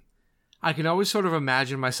time, I can always sort of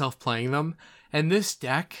imagine myself playing them, and this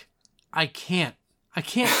deck, I can't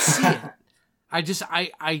see it.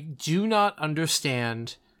 I do not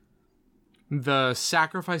understand the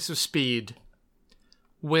sacrifice of speed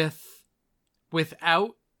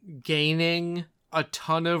without gaining a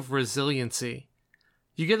ton of resiliency.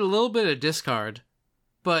 You get a little bit of discard,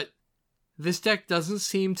 but this deck doesn't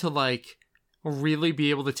seem to, like, really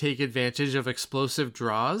be able to take advantage of explosive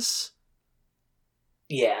draws.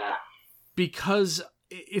 Yeah. Because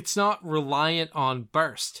it's not reliant on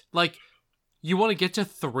burst. Like, you want to get to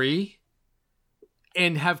 3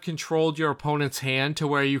 and have controlled your opponent's hand to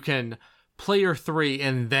where you can play your 3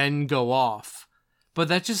 and then go off. But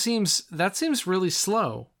that seems really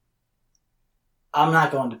slow. I'm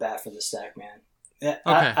not going to bat for this deck, man.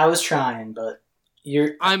 Okay. I was trying, but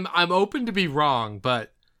I'm open to be wrong,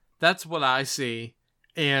 but that's what I see.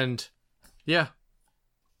 And yeah.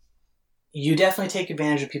 You definitely take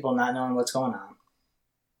advantage of people not knowing what's going on.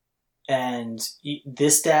 And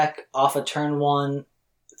this deck off a turn 1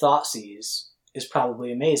 Thoughtseize is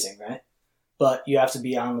probably amazing, right? But you have to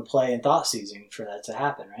be on the play and Thoughtseizing for that to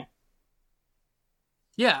happen, right?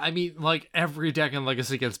 Yeah, I mean, like, every deck in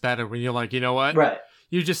Legacy gets better when you're like, you know what? Right.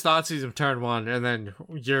 You just Thoughtseize him turn 1, and then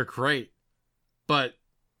you're great. But,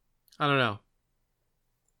 I don't know.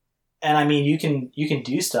 And I mean, you can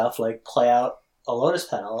do stuff like play out a Lotus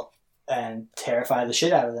Petal and terrify the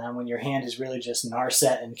shit out of them when your hand is really just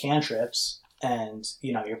Narset and cantrips, and,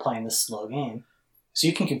 you know, you're playing this slow game. So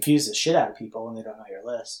you can confuse the shit out of people when they don't know your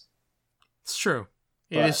list. It's true.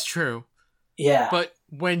 It is true. Yeah. But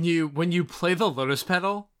when you play the Lotus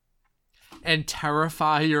Petal and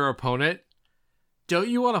terrify your opponent, don't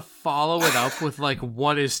you want to follow it up with, like,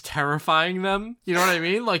 what is terrifying them? You know what I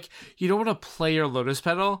mean? Like, you don't want to play your Lotus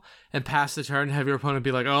Petal and pass the turn and have your opponent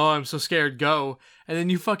be like, oh, I'm so scared, go. And then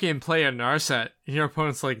you fucking play a Narset and your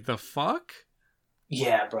opponent's like, the fuck?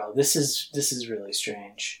 Yeah, bro. This is really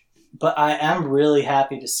strange. But I am really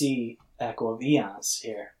happy to see Echo of Eons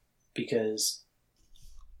here, because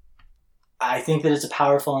I think that it's a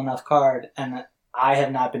powerful enough card, and I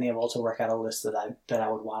have not been able to work out a list that I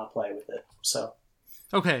would want to play with it. So,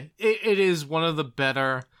 okay, it is one of the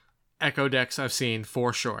better Echo decks I've seen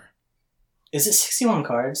for sure. Is it 61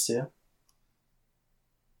 cards too?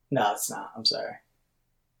 No, it's not. I'm sorry.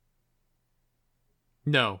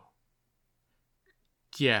 No.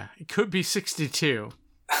 Yeah, it could be 62.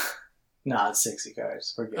 No, it's 60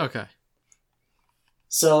 cards. We're good. Okay.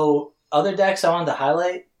 So, other decks I wanted to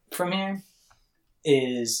highlight from here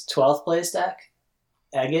is 12th place deck,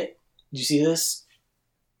 Agate. Did you see this?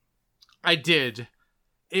 I did.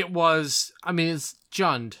 It was, I mean, it's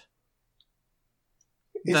Jund.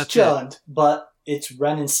 It's Jund, but it's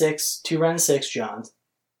Wrenn and 6, 2 Wrenn and 6 Jund,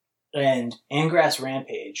 and Angrass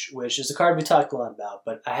Rampage, which is a card we talked a lot about,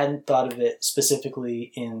 but I hadn't thought of it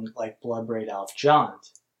specifically in, like, Bloodbraid Elf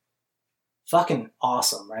Jund. Fucking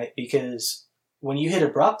awesome, right? Because when you hit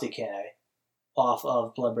Abrupt Decay off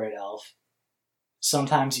of Bloodbraid Elf,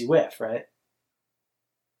 sometimes you whiff, right?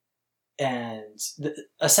 And the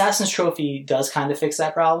Assassin's Trophy does kind of fix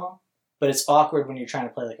that problem, but it's awkward when you're trying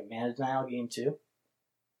to play, like, a mana denial game too.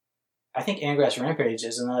 I think Angrass Rampage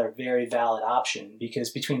is another very valid option, because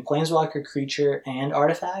between Planeswalker, Creature, and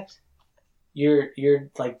Artifact, you're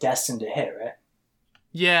like destined to hit, right?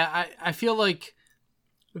 Yeah, I feel like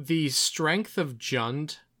the strength of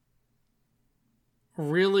Jund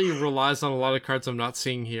really relies on a lot of cards I'm not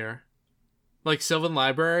seeing here. Like Sylvan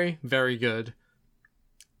Library, very good.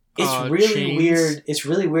 It's really Chains. weird. It's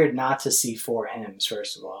really weird not to see 4 hymns,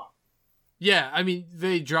 first of all. Yeah, I mean,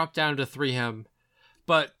 they dropped down to 3 hem,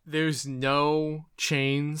 but there's no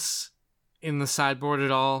chains in the sideboard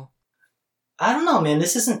at all. I don't know, man.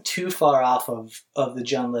 This isn't too far off of the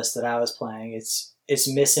Jund list that I was playing. It's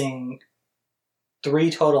missing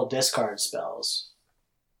 3 total discard spells.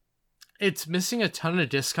 It's missing a ton of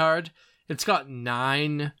discard. It's got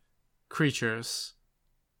 9 creatures.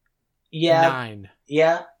 Yeah. 9.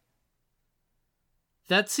 Yeah.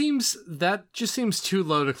 That just seems too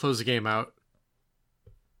low to close a game out.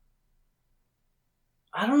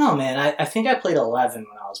 I don't know, man. I think I played 11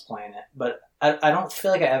 when I was playing it, but I don't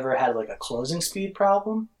feel like I ever had like a closing speed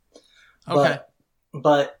problem. Okay.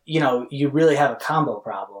 But you really have a combo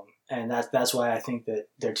problem, and that's why I think that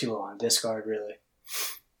they're too low on discard, really.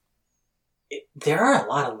 There are a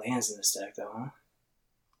lot of lands in this deck, though, huh?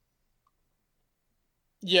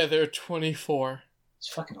 Yeah, there are 24. It's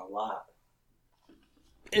fucking a lot.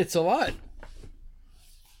 It's a lot.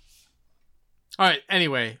 Alright,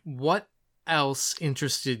 anyway, what else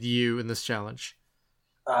interested you in this challenge?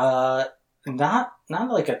 Not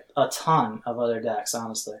like a ton of other decks,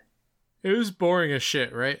 honestly. It was boring as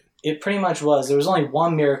shit, right? It pretty much was. There was only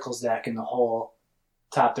one Miracles deck in the whole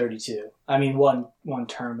top 32. I mean, one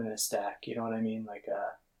Terminus deck, you know what I mean? Like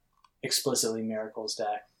a explicitly Miracles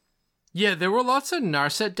deck. Yeah, there were lots of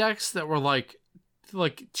Narset decks that were like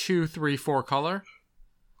 2, 3, 4 color.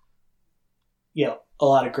 Yeah, a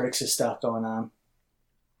lot of Grixis stuff going on.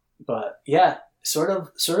 But yeah, sort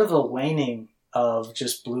of a waning of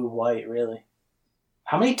just blue-white, really.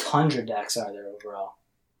 How many Tundra decks are there overall?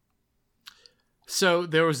 So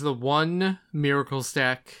there was the one Miracles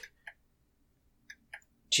deck.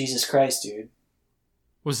 Jesus Christ, dude.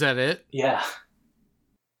 Was that it? Yeah.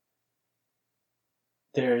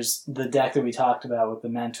 There's the deck that we talked about with the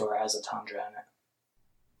Mentor has a Tundra in it.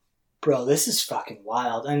 Bro, this is fucking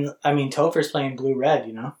wild. And, I mean, Topher's playing blue-red,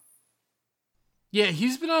 you know? Yeah,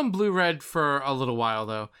 he's been on blue-red for a little while,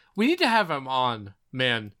 though. We need to have him on,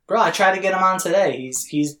 man. Bro, I tried to get him on today.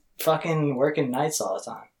 He's fucking working nights all the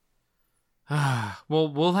time.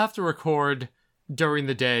 Well, we'll have to record during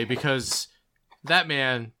the day because that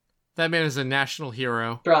man is a national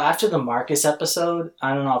hero. Bro, after the Marcus episode,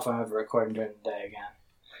 I don't know if I'm ever recording during the day again.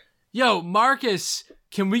 Yo, Marcus,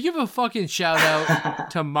 can we give a fucking shout out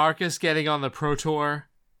to Marcus getting on the Pro Tour?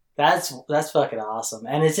 That's fucking awesome.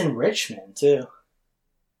 And it's in Richmond, too.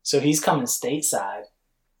 So he's coming stateside.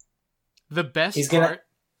 The best part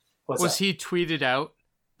was he tweeted out,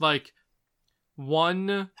 like,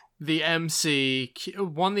 won the MCQ.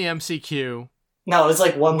 No, it was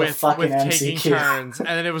like won the fucking with MCQ. taking turns. And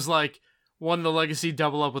then it was like, won the Legacy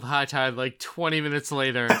double up with High Tide like 20 minutes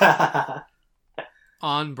later.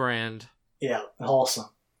 On brand. Yeah, wholesome.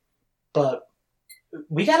 But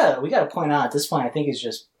we gotta point out at this point, I think it's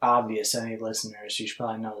just obvious to any listeners, you should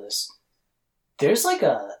probably know this. There's like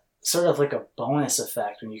a sort of like a bonus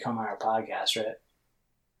effect when you come on our podcast, right?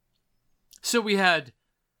 So we had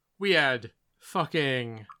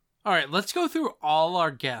fucking... Alright, let's go through all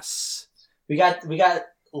our guests. We got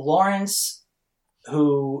Lawrence,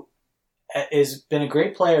 who has been a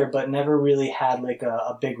great player, but never really had like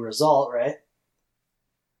a big result, right?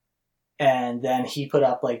 And then he put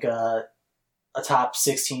up like a top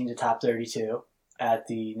 16 to top 32 at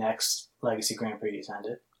the next Legacy Grand Prix he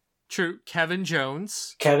attended. True. Kevin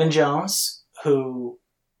Jones, who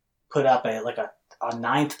put up a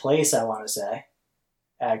 9th place, I want to say,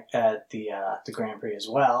 at the Grand Prix as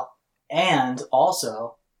well, and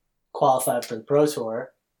also qualified for the Pro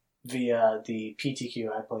Tour via the PTQ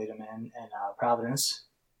I played him in Providence.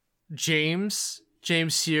 James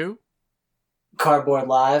Hugh. Cardboard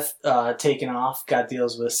Live, taken off, got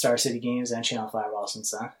deals with Star City Games and Channel Fireball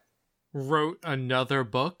since then. Wrote another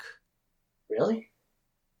book. Really?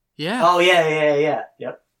 Yeah. Oh, yeah.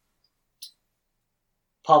 Yep.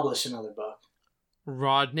 Published another book.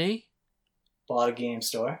 Rodney. Bought a game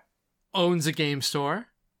store. Owns a game store.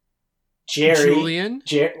 Julian.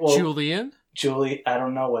 Julian. I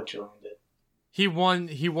don't know what Julian did. He won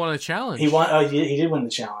a challenge. He did win the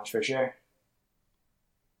challenge for sure.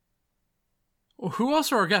 Who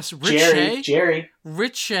else are our guests? Jerry.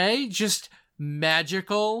 Rich Shea, just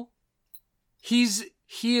magical. He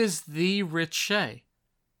is the Rich Shea.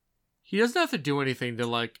 He doesn't have to do anything to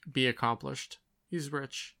like be accomplished. He's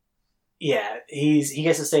rich. Yeah, he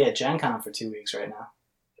gets to stay at Gen Con for 2 weeks right now.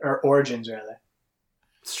 Or Origins, rather.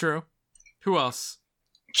 It's true. Who else?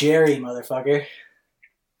 Jerry, motherfucker.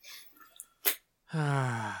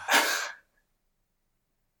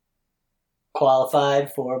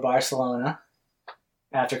 Qualified for Barcelona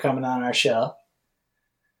after coming on our show.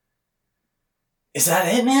 Is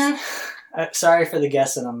that it, man? Sorry for the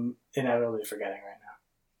guess that I'm inevitably forgetting right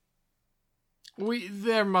now.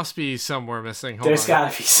 There must be somewhere missing. There's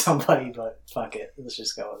got to be somebody, but fuck it. Let's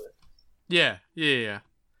just go with it. Yeah.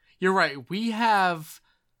 You're right. We have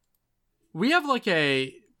like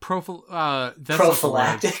a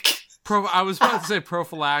prophylactic. I was about to say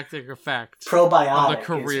prophylactic effect. Probiotic of the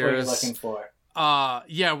careers. Is what you're looking for.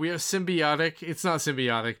 Yeah, we have symbiotic. It's not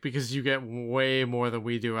symbiotic because you get way more than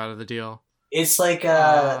we do out of the deal. It's like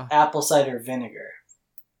apple cider vinegar.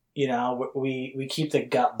 You know, we keep the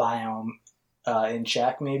gut biome in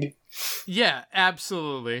check, maybe. Yeah,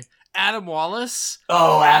 absolutely. Adam Wallace.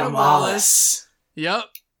 Oh, Adam Wallace. Yep.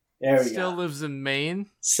 There we go. Still lives in Maine.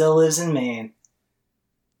 Still lives in Maine.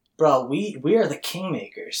 Bro, we are the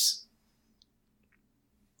kingmakers.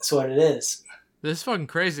 That's what it is. This is fucking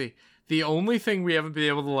crazy. The only thing we haven't been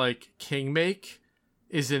able to, like, king make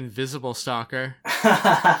is Invisible Stalker.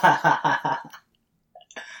 I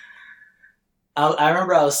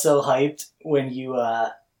remember I was so hyped when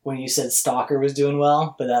you said Stalker was doing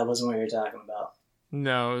well, but that wasn't what you were talking about.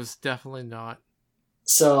 No, it was definitely not.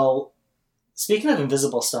 So, speaking of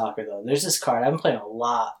Invisible Stalker, though, there's this card. I've been playing a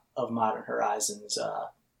lot of Modern Horizons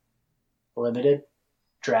Limited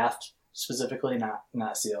draft, specifically,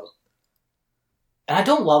 not sealed. And I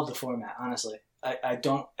don't love the format, honestly. I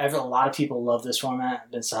don't. A lot of people love this format.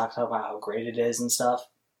 I've been talking about how great it is and stuff.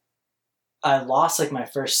 I lost like my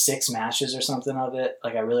first 6 matches or something of it.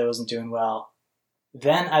 Like I really wasn't doing well.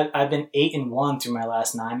 Then I've been 8-1 through my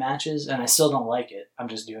last 9 matches, and I still don't like it. I'm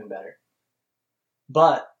just doing better.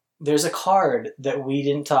 But there's a card that we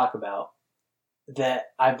didn't talk about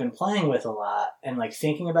that I've been playing with a lot and like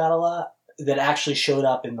thinking about a lot that actually showed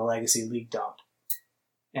up in the Legacy League dump.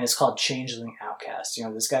 And it's called Changeling Outcast. You know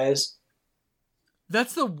who this guy is?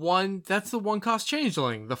 That's the one cost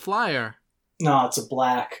Changeling, the flyer. No, it's a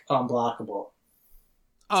black unblockable.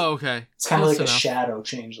 Oh, okay. It's kind of like a shadow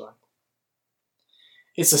Changeling.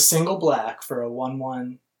 It's a single black for a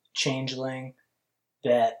 1/1 Changeling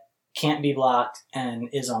that can't be blocked and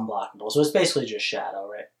is unblockable. So it's basically just shadow,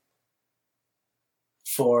 right?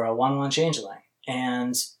 For a 1/1 Changeling.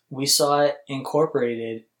 And we saw it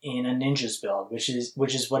incorporated in a Ninjas build, which is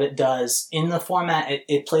what it does. In the format,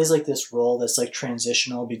 it plays like this role that's like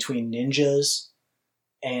transitional between Ninjas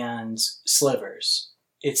and Slivers.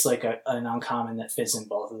 It's like an uncommon that fits in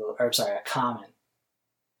both of those, or sorry, a common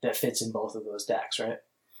that fits in both of those decks, right?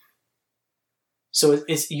 So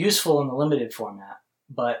it's useful in the limited format,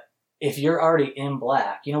 but if you're already in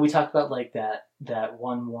black, you know, we talked about like that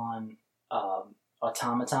 1/1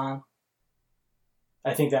 automaton.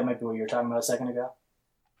 I think that might be what you were talking about a second ago.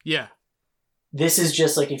 Yeah. This is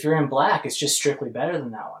just like, if you're in black, it's just strictly better than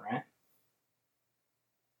that one, right?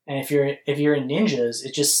 And if you're in Ninjas,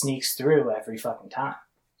 it just sneaks through every fucking time.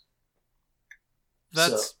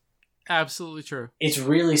 That's absolutely true. It's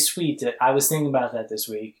really sweet that I was thinking about that this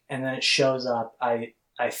week, and then it shows up. I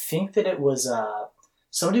think that it was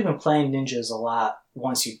somebody been playing Ninjas a lot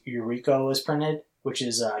once Eureka was printed, which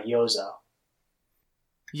is Yozo.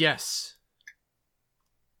 Yes.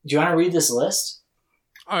 Do you want to read this list?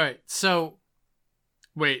 All right, so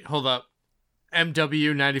wait, hold up.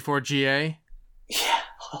 MW94GA? Yeah,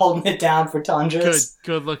 holding it down for Tundras.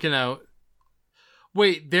 Good looking out.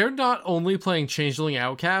 Wait, they're not only playing Changeling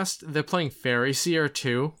Outcast, they're playing Fairy Seer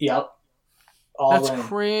too? Yep. That's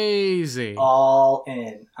crazy. All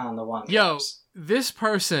in on the one. Yo, this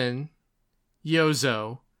person,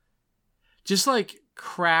 Yozo, just like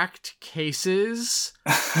cracked cases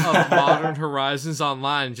of Modern Horizons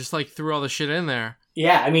Online, just like threw all the shit in there.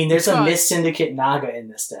 Yeah, I mean, there's a Mist Syndicate Naga in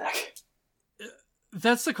this deck.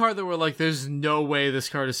 That's the card that we're like, there's no way this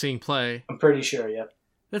card is seeing play. I'm pretty sure, yep.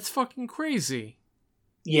 That's fucking crazy.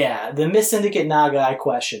 Yeah, the Mist Syndicate Naga, I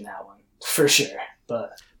question that one, for sure.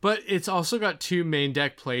 But it's also got 2 main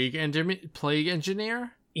deck Plague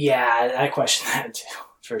Engineer? Yeah, I question that too,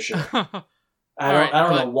 for sure. I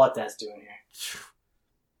don't know what that's doing here.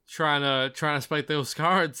 Trying to spike those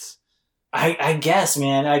cards. I guess,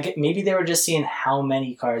 man. Maybe they were just seeing how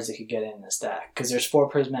many cards they could get in this deck. Because there's 4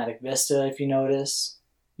 Prismatic Vista, if you notice.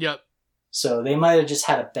 Yep. So they might have just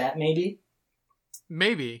had a bet, maybe.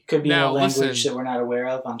 Maybe. Could be a language that we're not aware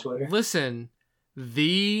of on Twitter. Listen,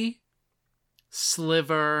 the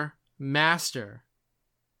Sliver Master,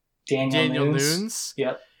 Daniel Nunes,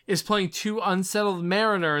 yep, is playing 2 Unsettled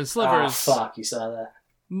Mariner and Slivers. Oh, fuck, you saw that.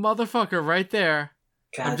 Motherfucker, right there.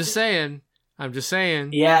 God, I'm just saying.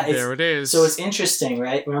 Yeah, there it is. So it's interesting,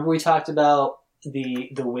 right? Remember we talked about the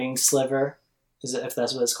wing sliver Is it, if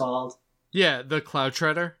that's what it's called? Yeah, the Cloud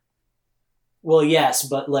Treader. Well, yes,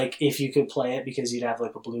 but like if you could play it because you'd have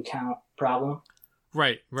like a blue count problem.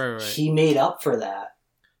 Right. He made up for that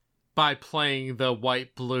by playing the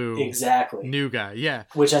white-blue exactly new guy. Yeah,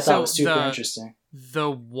 which I thought was super interesting. The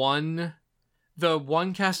one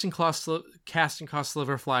casting cost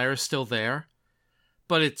sliver flyer is still there,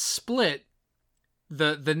 but it's split.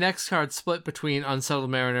 The next card split between Unsettled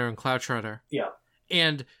Mariner and Cloud Treader. Yeah,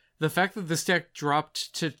 and the fact that this deck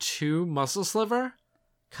dropped to 2 Muscle Sliver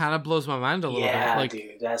kind of blows my mind a little bit. Yeah, like,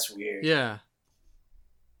 dude, that's weird. Yeah.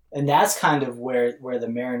 And that's kind of where the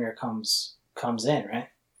Mariner comes in, right?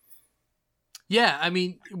 Yeah, I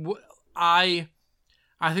mean, I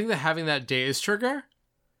think that having that Daze trigger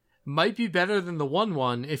might be better than the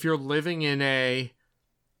 1/1 if you're living in a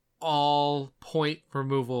all point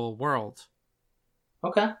removal world.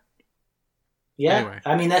 Okay. Yeah, anyway.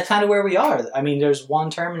 I mean, that's kind of where we are. I mean, there's one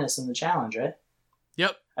Terminus in the challenge, right?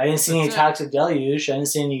 Yep. I didn't see any Toxic Deluge. I didn't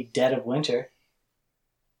see any Dead of Winter.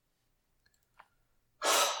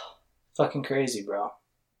 Fucking crazy, bro.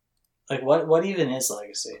 Like, what even is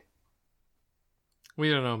Legacy? We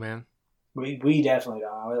don't know, man. We definitely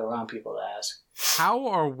don't know. We're the wrong people to ask. How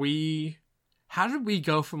did we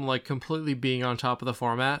go from, like, completely being on top of the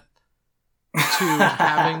format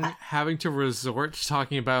to having to resort to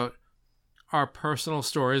talking about our personal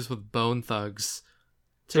stories with Bone Thugs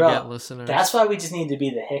to get listeners? That's why we just need to be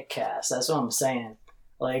the hit cast. That's what I'm saying.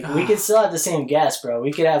 Like, we could still have the same guests, bro.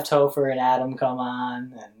 We could have Topher and Adam come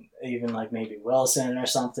on, and even, like, maybe Wilson or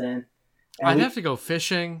something. And I'd have to go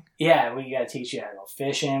fishing. Yeah, we gotta teach you how to go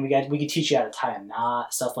fishing. We could teach you how to tie a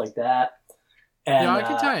knot, stuff like that. And, yeah, I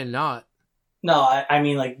can tie a knot. No, I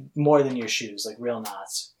mean, like, more than your shoes, like real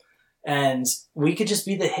knots. And we could just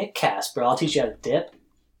be the hit cast, bro. I'll teach you how to dip,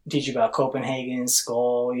 teach you about Copenhagen,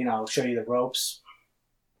 Skull, show you the ropes.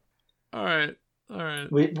 All right.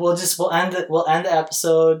 We'll end the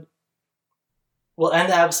episode. We'll end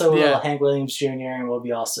the episode with Hank Williams Jr. and we'll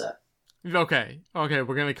be all set. Okay. We're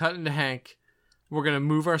gonna cut into Hank. We're gonna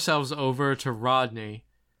move ourselves over to Rodney,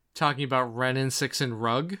 talking about Wrenn and 6 and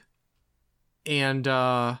Rug. And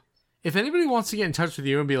if anybody wants to get in touch with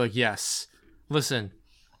you and be like, yes, listen,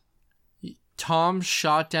 Tom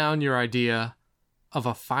shot down your idea of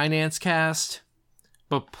a finance cast,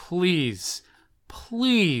 but please,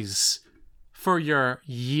 for your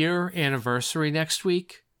year anniversary next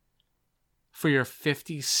week, for your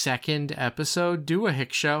 52nd episode, do a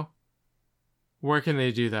Hick show. Where can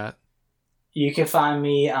they do that? You can find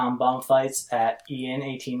me on Bum Fights at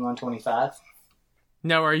Ian18125.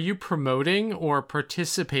 Now, are you promoting or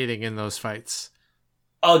participating in those fights?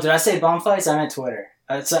 Oh, did I say Bum Fights? I meant Twitter.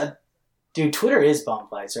 Dude, Twitter is Bum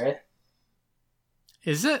Fights, right?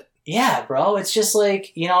 Is it? Yeah, bro. It's just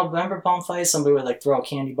like, remember Bum Fights? Somebody would like throw a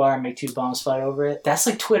candy bar and make 2 bums fight over it. That's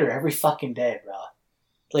like Twitter every fucking day, bro.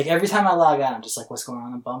 Like every time I log on, I'm just like, what's going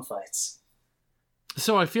on in Bum Fights?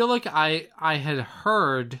 So I feel like I had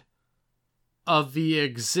heard of the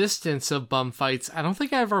existence of bum fights. I don't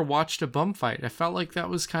think I ever watched a bum fight. I felt like that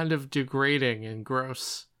was kind of degrading and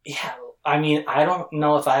gross. Yeah, I mean, I don't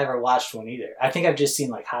know if I ever watched one either. I think I've just seen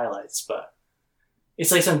like highlights, but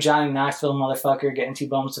it's like some Johnny Knoxville motherfucker getting 2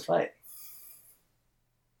 bums to fight.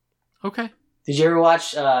 Okay. Did you ever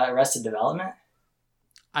watch Arrested Development?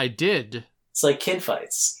 I did. It's like kid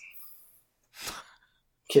fights.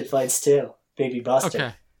 Kid fights too. Baby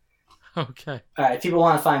Buster. Okay. All right. People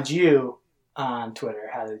want to find you on Twitter.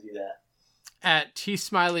 How do they do that? At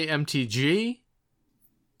TSmileyMTG.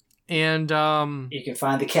 And you can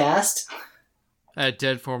find the cast at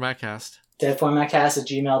Dead Format Cast.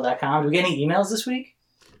 Deadformatcast@gmail.com. Did we get any emails this week?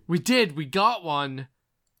 We did. We got one.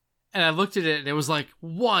 And I looked at it and it was like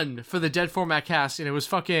 1 for the Dead Format Cast, and it was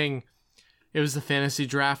the fantasy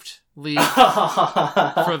draft league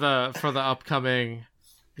for the upcoming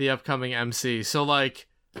MC. So like,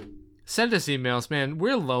 send us emails, man.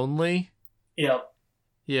 We're lonely. Yep.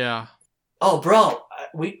 Yeah. Oh, bro,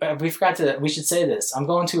 we forgot to. We should say this. I'm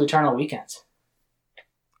going to Eternal Weekend.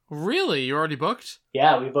 Really? You already booked?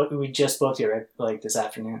 Yeah, we just booked it right like this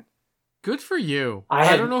afternoon. Good for you.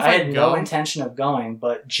 I don't know if I had no intention of going,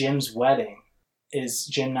 but Jim's wedding is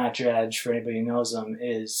Jim Not Dredge, for anybody who knows him,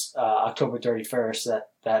 is October 31st,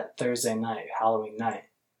 that Thursday night, Halloween night.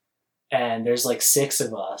 And there's like 6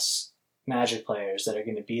 of us Magic players that are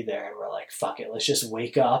going to be there, and we're like, fuck it, let's just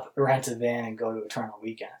wake up, rent a van, and go to Eternal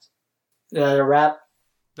Weekend. Is that a wrap?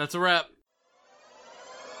 That's a wrap.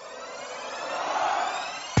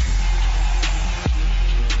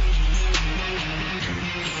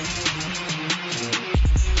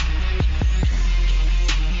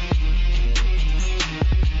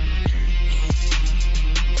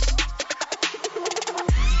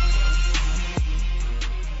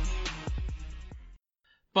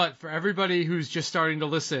 But for everybody who's just starting to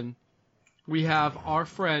listen, we have our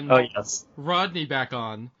friend Rodney back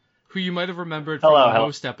on, who you might have remembered from the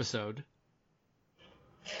Host episode,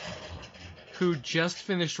 who just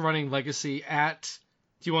finished running Legacy at...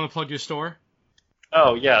 Do you want to plug your store?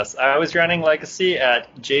 Oh, yes. I was running Legacy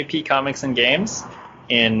at JP Comics and Games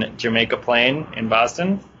in Jamaica Plain in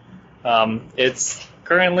Boston. It's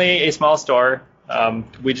currently a small store.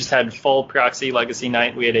 We just had full proxy Legacy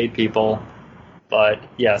night. We had 8 people. But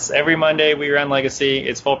yes, every Monday we run Legacy.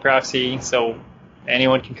 It's full proxy, so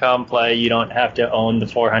anyone can come play. You don't have to own the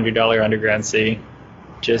 $400 Underground Sea.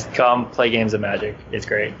 Just come play games of Magic. It's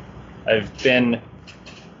great. I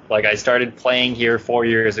started playing here 4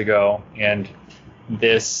 years ago, and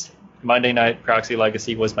this Monday night proxy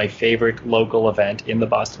Legacy was my favorite local event in the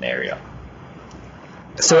Boston area.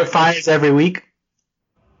 So it fires every week?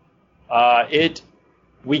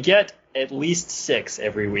 We get at least 6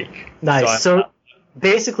 every week. Nice. So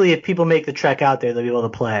basically, if people make the trek out there, they'll be able to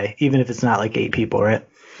play, even if it's not like 8 people, right?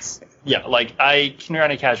 Yeah, I can run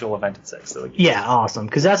a casual event at 6. So yeah, awesome.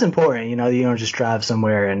 Because that's important. You don't just drive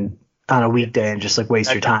somewhere and on a weekday and just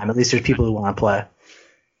waste your time. At least there's people who want to play.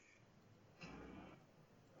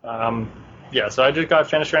 So I just got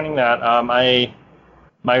finished running that. My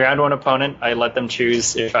round 1 opponent, I let them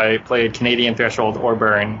choose if I played Canadian Threshold or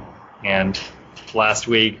Burn, and last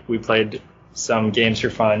week we played some games for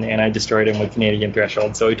fun, and I destroyed him with Canadian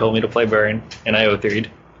Threshold, so he told me to play Burn, and I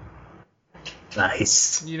 0-3'd.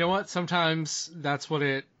 Nice. You know what? Sometimes that's what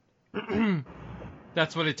it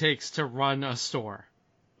takes to run a store.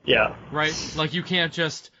 Yeah. Right? You can't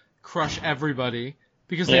just crush everybody,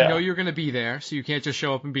 because they know you're going to be there, so you can't just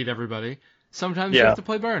show up and beat everybody. Sometimes you have to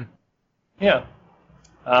play Burn. Yeah.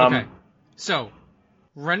 Okay. So,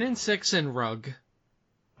 Wrenn 6 and Rug.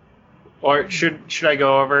 Or should I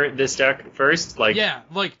go over this deck first?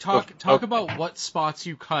 Talk about what spots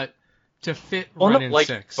you cut to fit Wrenn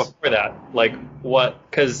 6. Before that,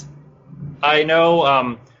 what? Because I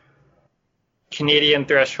know Canadian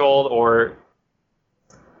Threshold, or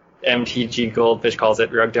MTG Goldfish calls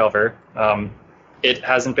it Rug Delver. It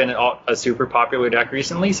hasn't been a super popular deck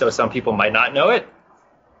recently, so some people might not know it.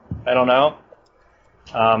 I don't know.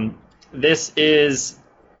 This is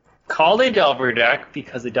called a Delver deck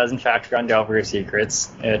because it does in fact run Delver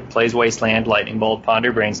Secrets. It plays Wasteland, Lightning Bolt,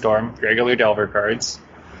 Ponder, Brainstorm, regular Delver cards.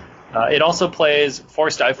 It also plays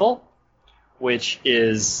 4 Stifle, which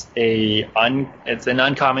is it's an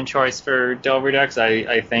uncommon choice for Delver decks.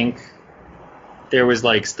 I think there was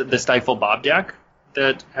the Stifle Bob deck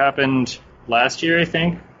that happened last year, I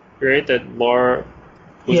think, right? That Laura...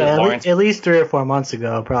 at least 3 or 4 months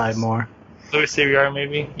ago, probably more. Louis CVR,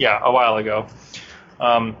 maybe? Yeah, a while ago.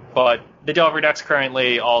 But the Delver decks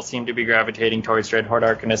currently all seem to be gravitating towards Dreadhorde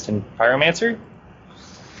Arcanist and Pyromancer.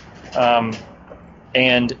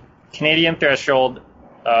 And Canadian Threshold,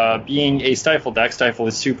 being a Stifle deck, Stifle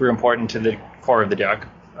is super important to the core of the deck.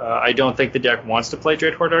 I don't think the deck wants to play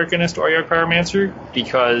Dreadhorde Arcanist or Yogg Pyromancer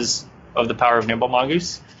because of the power of Nimble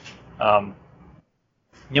Mongoose.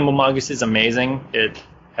 Nimble Mongoose is amazing. It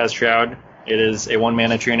has Shroud. It is a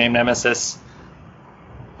 1-mana True Name Nemesis.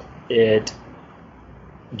 It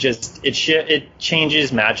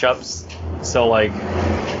changes matchups. So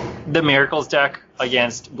the Miracles deck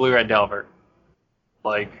against Blue-Red Delver.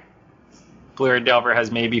 Blue-Red Delver has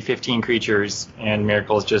maybe 15 creatures, and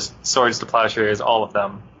Miracles just Swords to Plowshares all of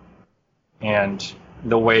them. And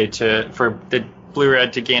the way for the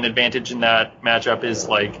Blue-Red to gain advantage in that matchup is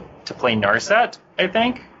to play Narset, I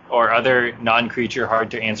think, or other non-creature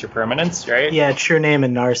hard-to-answer permanents, right? Yeah, True Name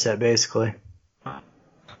and Narset, basically.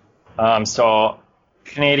 So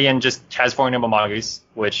Canadian just has 4 Nimble Mongoose,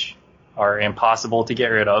 which are impossible to get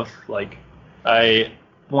rid of.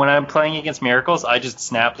 When I'm playing against Miracles, I just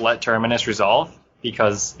snap Let Terminus Resolve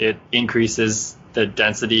because it increases the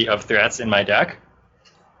density of threats in my deck.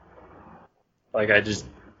 I just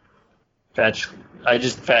fetch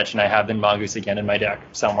and I have the Mongoose again in my deck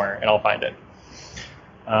somewhere, and I'll find it.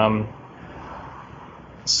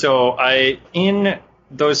 So in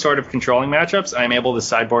those sort of controlling matchups, I'm able to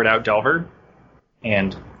sideboard out Delver,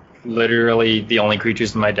 and literally the only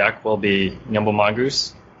creatures in my deck will be Nimble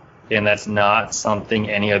Mongoose, and that's not something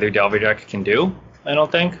any other Delver deck can do, I don't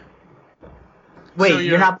think. Wait, so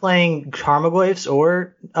you're not playing Tarmogoyfs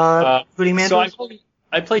or Hooting Mandrills? So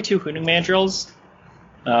I play 2 Hooting Mandrills.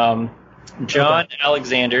 John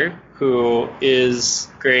Alexander, who is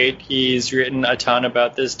great, he's written a ton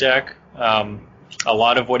about this deck. A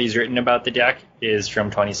lot of what he's written about the deck is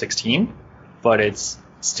from 2016, but it's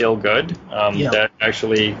still good. That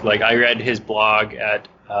actually, I read his blog at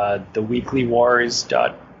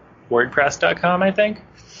theweeklywars.wordpress.com, I think.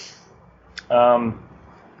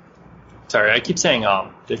 Sorry, I keep saying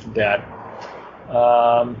dad.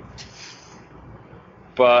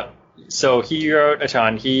 But so he wrote a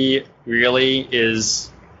ton. He really is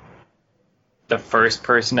the first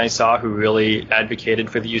person I saw who really advocated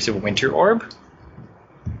for the use of Winter Orb,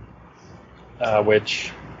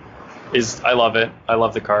 which is, I love it. I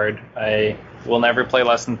love the card. I will never play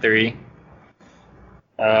less than 3.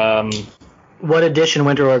 What edition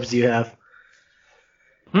Winter Orbs do you have?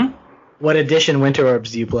 What edition Winter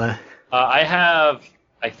Orbs do you play? I have,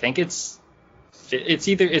 I think it's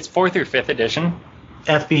 4th or 5th edition.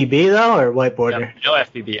 FBB though, or white border? No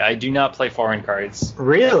FBB. I do not play foreign cards.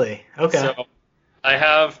 Really? Okay. So I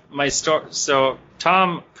have my So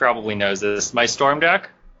Tom probably knows this. My Storm deck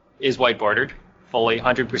is white bordered, fully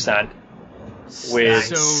 100%.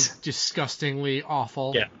 With so disgustingly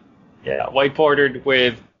awful. Yeah, white bordered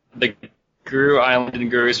with the Guru Island and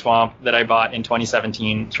Guru Swamp that I bought in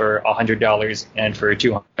 2017 for $100 and for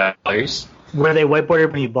 $200. Were they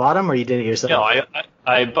whiteboarded when you bought them, or you did it yourself? No,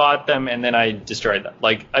 I bought them and then I destroyed them.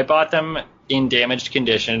 Like, I bought them in damaged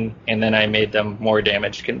condition and then I made them more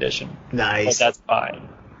damaged condition. Nice. But that's fine.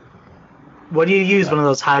 What do you use? One of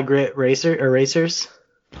those high grit erasers?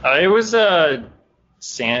 It was a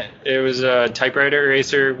typewriter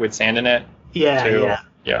eraser with sand in it.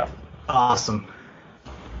 Yeah. Awesome.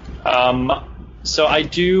 So I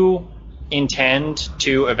do intend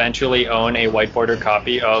to eventually own a white border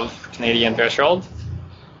copy of Canadian Threshold,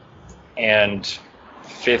 and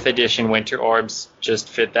 5th edition Winter Orbs just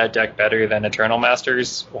fit that deck better than Eternal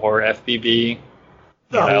Masters or FBB.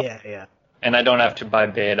 Yeah. And I don't have to buy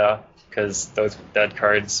Beta because that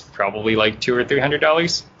card's probably like $200 or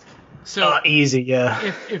 $300. So easy, yeah.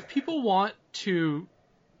 If people want to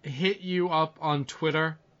hit you up on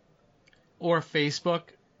Twitter or Facebook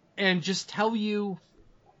and just tell you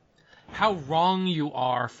how wrong you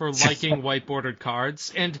are for liking white bordered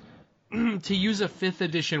cards, and to use a 5th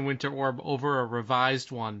edition Winter Orb over a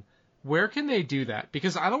revised one, where can they do that?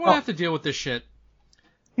 Because I don't want to have to deal with this shit.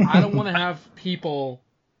 I don't want to have people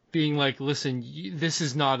being like, listen, this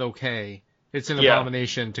is not okay. It's an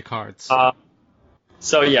abomination to cards. To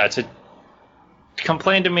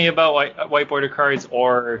complain to me about white border cards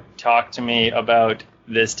or talk to me about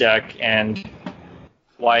this deck and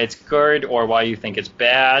why it's good or why you think it's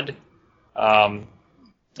bad.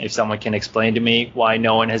 If someone can explain to me why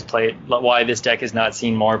why this deck has not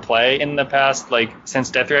seen more play in the past, like since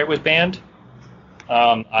Deathrite was banned.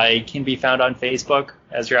 I can be found on Facebook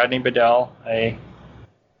as Rodney Bedell. I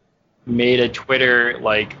made a Twitter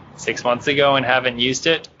like 6 months ago and haven't used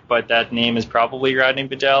it, but that name is probably Rodney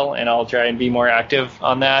Bedell, and I'll try and be more active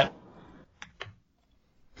on that.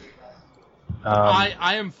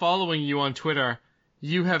 I am following you on Twitter.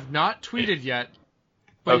 You have not tweeted yet,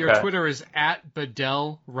 but your Twitter is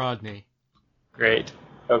 @Bedell Rodney. Great.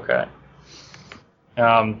 Okay.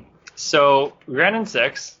 So Wrenn and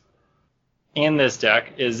 6 in this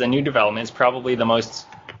deck is a new development. It's probably the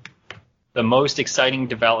most exciting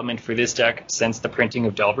development for this deck since the printing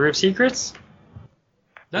of Delver of Secrets.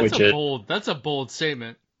 That's a bold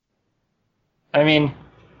statement. I mean,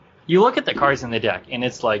 you look at the cards in the deck, and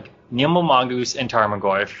it's like Nimble Mongoose and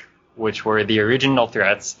Tarmogoyf, which were the original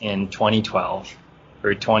threats in 2012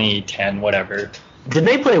 or 2010, whatever. Did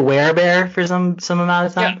they play Werebear for some amount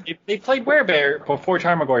of time? Yeah, they played Werebear before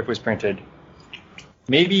Tarmogoyf was printed.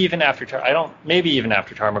 Maybe even after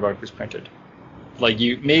Tarmogoyf was printed.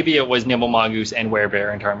 Maybe it was Nimble Mongoose and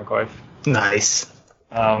Werebear and Tarmogoyf. Nice.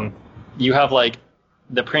 You have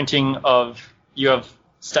the printing of, you have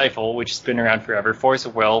Stifle, which has been around forever, Force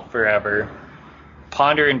of Will forever,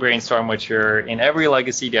 Ponder and Brainstorm, which are in every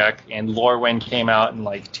Legacy deck, and Lorwyn came out in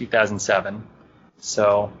 2007.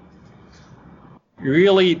 So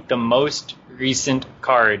really the most recent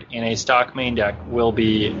card in a stock main deck will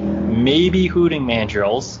be maybe Hooting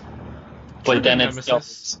Mandrills, but then it's still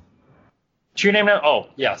True Name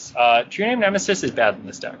Nemesis is bad in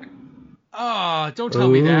this deck. Don't tell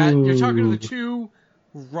me that. You're talking to the two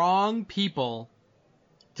wrong people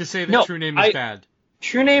to say that True Name is bad.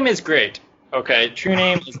 True Name is great. Okay, True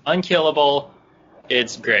Name is unkillable.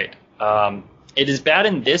 It's great. It is bad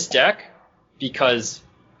in this deck because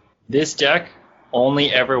this deck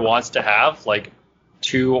only ever wants to have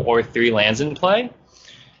 2 or 3 lands in play.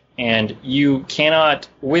 And you cannot,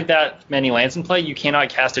 with that many lands in play, you cannot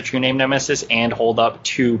cast a True Name Nemesis and hold up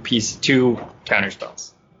 2 counter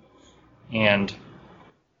spells. And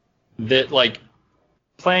that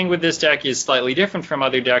playing with this deck is slightly different from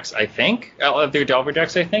other decks, I think. Other Delver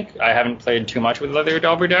decks, I think. I haven't played too much with other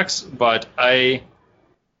Delver decks, but I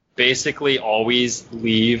basically always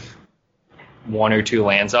leave 1 or 2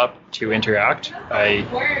 lands up to interact.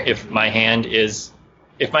 If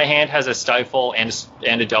if my hand has a Stifle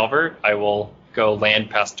and a Delver, I will go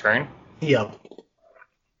land past turn. Yep.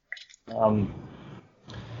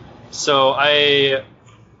 So I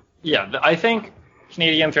think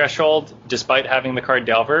Canadian Threshold, despite having the card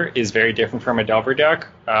Delver, is very different from a Delver deck.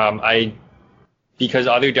 Because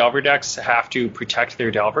other Delver decks have to protect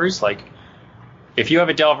their Delvers. Like, if you have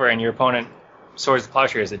a Delver and your opponent Swords of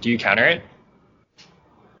Plowshares it, do you counter it?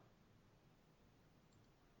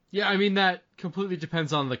 Yeah, I mean, that completely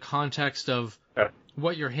depends on the context of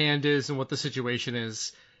what your hand is and what the situation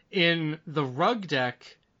is. In the Rug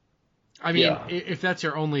deck, I mean, if that's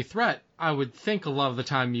your only threat, I would think a lot of the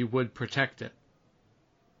time you would protect it.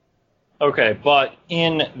 Okay, but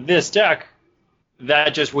in this deck,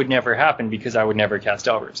 that just would never happen because I would never cast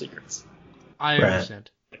Delver of Secrets. I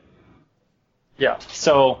understand. Yeah,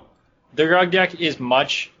 so the Rug deck is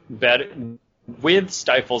much better with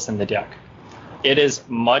Stifles in the deck. It is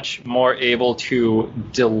much more able to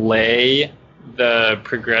delay the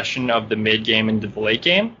progression of the mid game into the late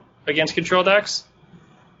game against control decks.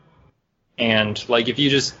 And like if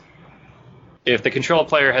the control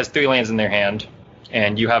player has 3 lands in their hand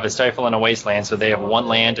and you have a Stifle and a Wasteland, so they have 1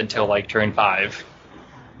 land until like turn 5,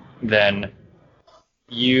 then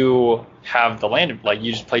you have the land, like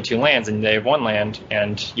you just play 2 lands and they have 1 land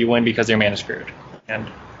and you win because they're mana screwed. And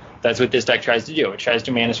that's what this deck tries to do. It tries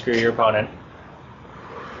to mana screw your opponent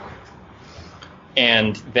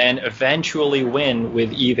and then eventually win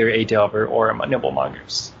with either a Delver or a Nimble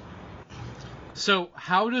Mongoose. So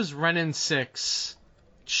how does Wrenn 6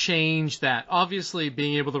 change that? Obviously,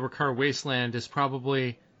 being able to recur Wasteland is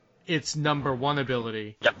probably its number 1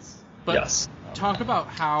 ability. Yes. But talk about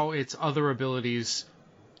how its other abilities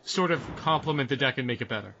sort of complement the deck and make it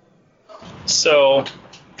better. So,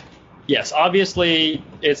 yes, obviously,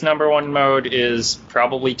 its number 1 mode is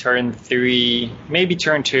probably turn 3, maybe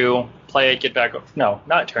turn 2, play it, get back... No,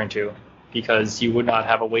 not turn 2, because you would not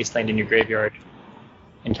have a Wasteland in your graveyard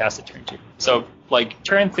and cast it turn 2. So, like,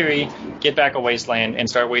 turn 3, get back a Wasteland and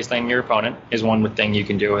start Wastelanding your opponent is one thing you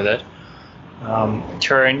can do with it.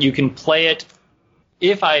 You can play it...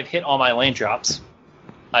 If I've hit all my land drops,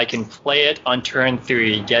 I can play it on turn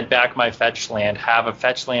 3, get back my fetch land, have a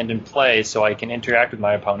fetch land in play so I can interact with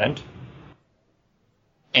my opponent.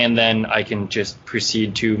 And then I can just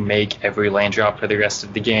proceed to make every land drop for the rest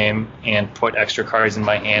of the game and put extra cards in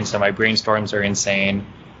my hand so my brainstorms are insane,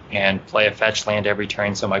 and play a fetch land every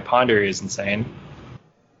turn so my ponder is insane.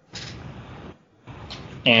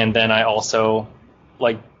 And then I also,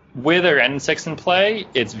 like, with a Wrenn 6 in play,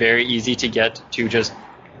 it's very easy to get to just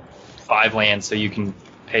 5 lands so you can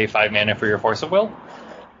pay 5 mana for your Force of Will,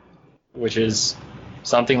 which is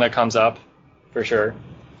something that comes up for sure.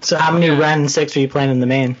 So how many Wrenn 6 are you playing in the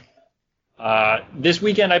main? This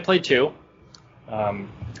weekend I played 2.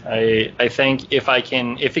 I think if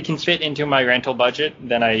it can fit into my rental budget,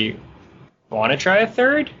 then I want to try a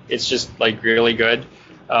 3rd. It's just like really good.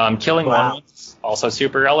 Killing one is also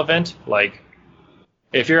super relevant. Like,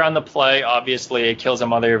 if you're on the play, obviously it kills a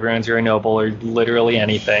Mother of Runes or a Noble or literally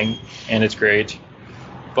anything, and it's great.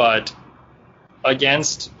 But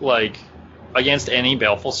against any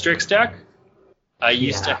Baleful Strix deck, I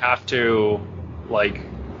used to have to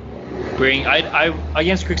bring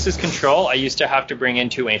against Grixis Control. I used to have to bring in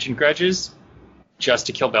 2 Ancient Grudges just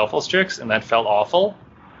to kill Baleful Strix, and that felt awful.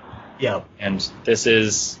 Yeah. And this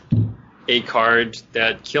is a card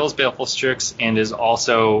that kills Baleful Strix and is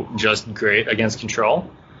also just great against Control.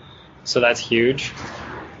 So that's huge.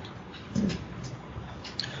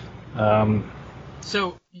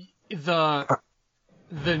 So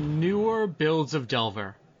the newer builds of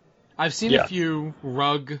Delver, I've seen a few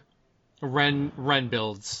Rug Wrenn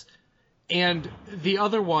builds, and the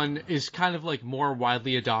other one is kind of like more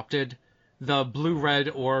widely adopted, the blue-red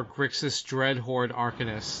or Grixis Dreadhorde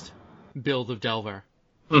Arcanist build of Delver.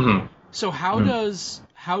 Mm-hmm. So how does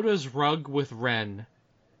Rug with Wrenn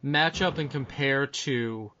match up and compare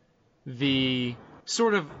to the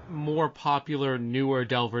sort of more popular newer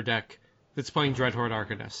Delver deck that's playing Dreadhorde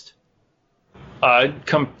Arcanist?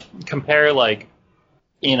 Compare like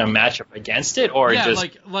in a matchup against it, or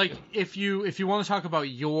just like if you want to talk about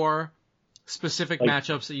your specific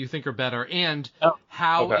matchups that you think are better, and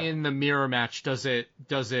how in the mirror match does it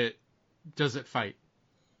fight?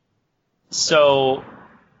 So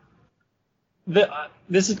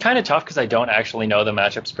this is kind of tough because I don't actually know the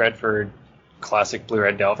matchup spread for classic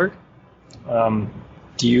blue-red Delver.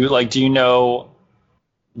 Do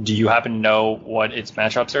you happen to know what its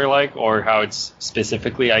matchups are like, or how it's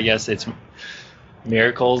specifically, I guess, it's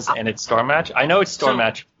Miracles and its Storm match? I know it's Storm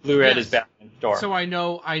match. Blue-red is Batman Storm. So I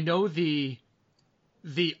know the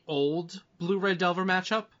old blue-red Delver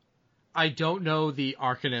matchup. I don't know the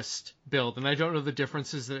Arcanist build, and I don't know the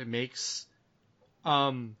differences that it makes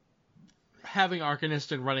having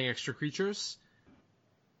Arcanist and running extra creatures.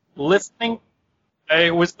 I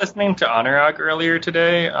was listening to Anurag earlier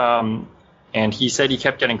today, and he said he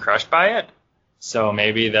kept getting crushed by it. So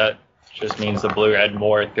maybe that just means the blue-red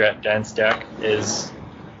more threat-dense deck is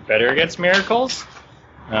better against Miracles.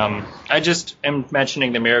 I just am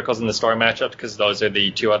mentioning the Miracles and the Storm matchup because those are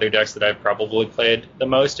the two other decks that I've probably played the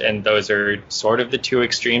most, and those are sort of the two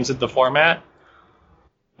extremes of the format.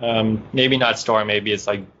 Maybe not Storm, maybe it's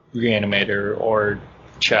like Reanimator or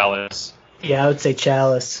Chalice. Yeah, I would say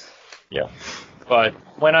Chalice. Yeah. But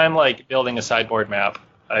when I'm like building a sideboard map,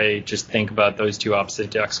 I just think about those two opposite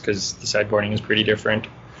decks because the sideboarding is pretty different.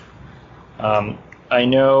 I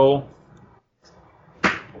know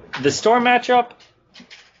the Storm matchup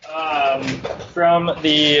from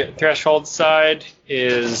the Threshold side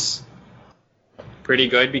is pretty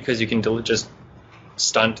good because you can just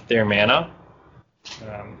stunt their mana.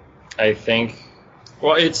 I think,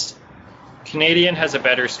 well, Canadian has a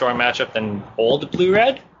better Storm matchup than old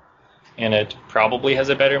Blue-Red, and it probably has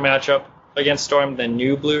a better matchup against Storm than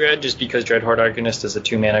new Blue-Red just because Dreadhorde Arcanist is a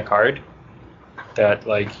 2-mana card that,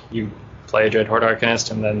 like, you play a Dreadhorde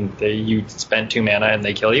Arcanist and then you spend 2 mana and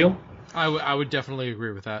they kill you. I would definitely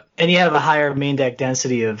agree with that. And you have a higher main deck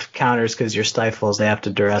density of counters because your Stifles, they have to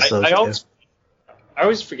duress those too. I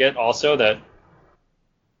always forget also that,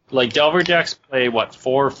 like, Delver decks play,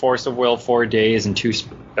 4 Force of Will, 4 Days, and 2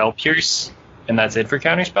 Spell Pierce, and that's it for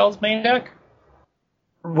counter spells main deck?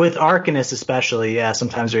 With Arcanist especially, yeah,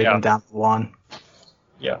 sometimes they're even down to 1.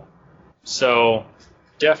 Yeah. So,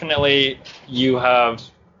 definitely you have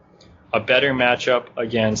a better matchup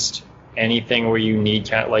against anything where you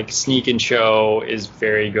need, like, Sneak and Show is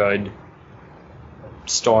very good.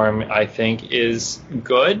 Storm, I think, is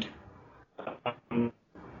good.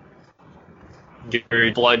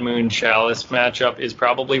 Your Blood Moon Chalice matchup is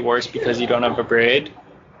probably worse because you don't have a Braid,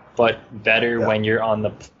 but better when you're on the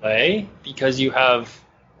play because you have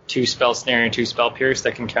 2 Spell Snare and 2 Spell Pierce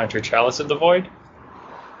that can counter Chalice of the Void.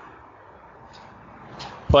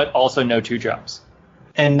 But also no 2-drops.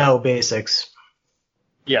 And no basics.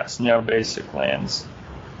 Yes, no basic lands.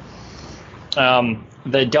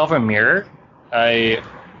 The Delver Mirror, I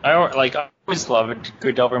always love a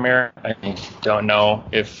good Delver Mirror. I don't know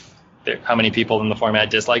how many people in the format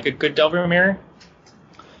dislike a good Delver Mirror.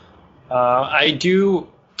 I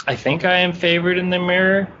think I am favored in the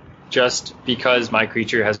mirror just because my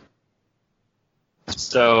creature has.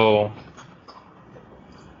 So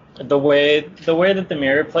the way that the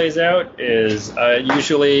mirror plays out is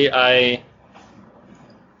usually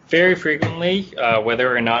very frequently,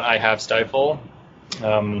 whether or not I have Stifle,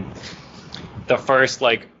 the first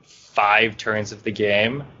 5 turns of the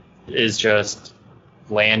game is just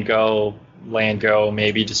land go,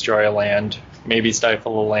 maybe destroy a land, maybe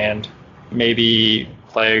stifle a land, maybe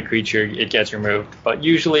play a creature, it gets removed. But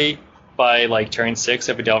usually by turn 6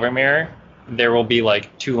 of a Delver Mirror, there will be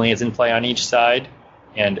 2 lands in play on each side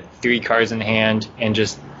and 3 cards in hand and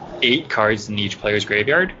just 8 cards in each player's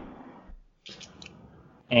graveyard.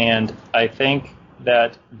 And I think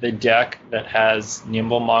that the deck that has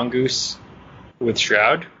Nimble Mongoose with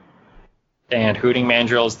Shroud and Hooting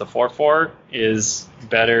Mandrills the 4/4 is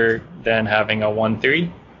better than having a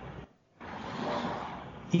 1/3.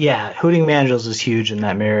 Yeah, Hooting Mandrills is huge in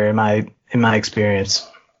that mirror in my experience.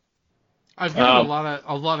 I've given a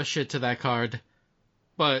lot of shit to that card,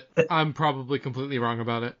 but I'm probably completely wrong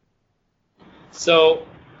about it. So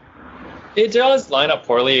it does line up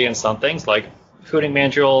poorly against some things, like Hooting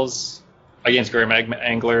Mandrills against Gurmag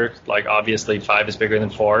Angler. Obviously 5 is bigger than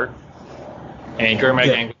 4. And Gurmag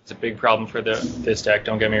Angler is a big problem for this deck,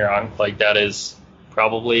 don't get me wrong. That is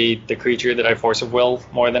probably the creature that I Force of Will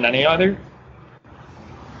more than any other.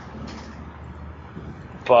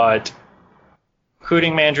 But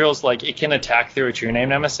Hooting Mandrills, it can attack through a True Name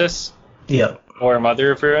Nemesis. Yep. Or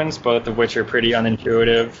Mother of Runes, both of which are pretty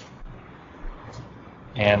unintuitive.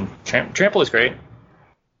 And Trample is great.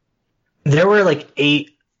 There were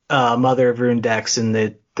 8 Mother of Rune decks in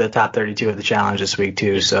the top 32 of the challenge this week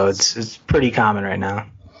too, so it's pretty common right now.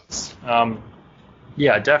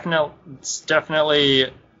 Yeah,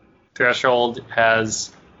 definitely Threshold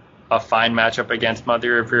has a fine matchup against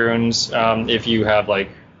Mother of Runes if you have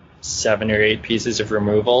 7 or 8 pieces of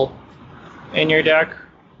removal in your deck.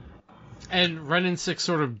 And Wrenn 6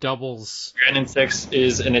 sort of doubles. Wrenn 6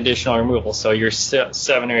 is an additional removal, so your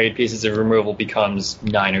 7 or 8 pieces of removal becomes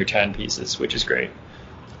 9 or 10 pieces, which is great.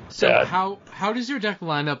 So how does your deck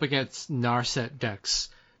line up against Narset decks?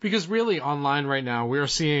 Because really, online right now, we are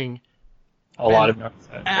seeing a lot of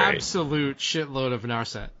Narset. Absolute shitload of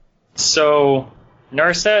Narset. So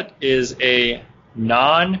Narset is a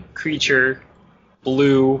non-creature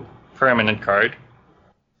blue permanent card.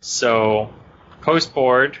 So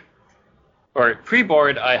post-board, or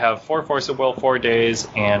pre-board, I have 4 Force of Will, 4 Days,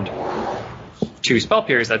 and 2 Spell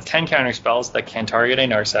Pierce. That's 10 counter spells that can target a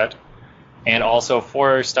Narset. And also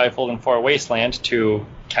 4 Stifled and 4 Wasteland to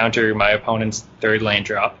counter my opponent's third lane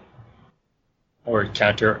drop. Or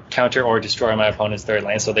counter or destroy my opponent's third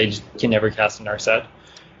lane, so they can never cast a Narset.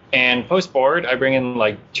 And post-board, I bring in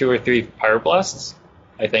like 2 or 3 Pyroblasts.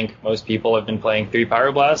 I think most people have been playing 3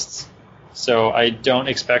 Pyroblasts. So I don't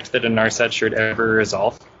expect that a Narset should ever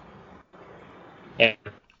resolve. And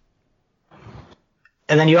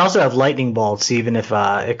then you also have lightning bolts, even if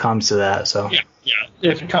it comes to that. So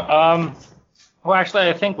yeah. Well, actually,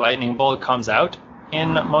 I think lightning bolt comes out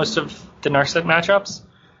in most of the Narset matchups,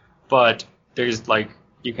 but there's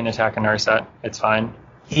you can attack a Narset. It's fine.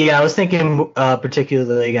 Yeah, I was thinking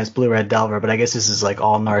particularly against Blue-Red Delver, but I guess this is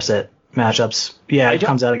all Narset matchups. Yeah, it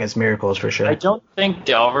comes out against Miracles for sure. I don't think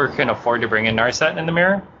Delver can afford to bring in Narset in the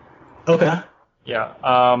mirror. Okay. Yeah.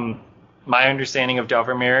 My understanding of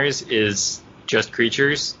Delver mirrors is just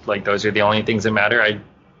creatures. Those are the only things that matter. I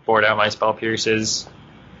board out my Spell Pierces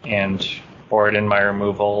and board in my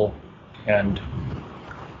removal, and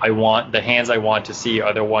the hands I want to see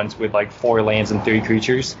are the ones with 4 lands and 3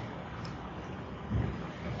 creatures.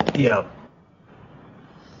 Yeah.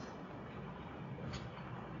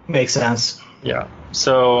 Makes sense. Yeah.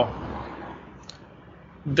 So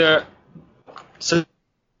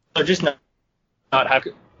just not have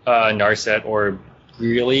Narset or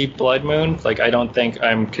really Blood Moon. I don't think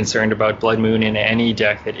I'm concerned about Blood Moon in any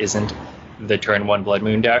deck that isn't the turn 1 Blood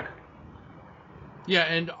Moon deck. Yeah,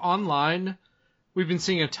 and online we've been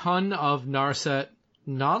seeing a ton of Narset,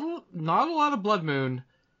 not a lot of Blood Moon,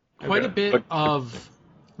 quite a bit of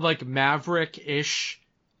Maverick-ish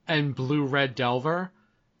and Blue-Red Delver.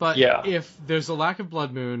 But if there's a lack of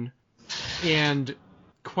Blood Moon and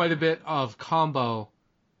quite a bit of combo,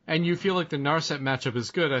 and you feel like the Narset matchup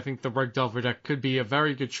is good, I think the Red Delver deck could be a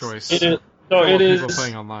very good choice for people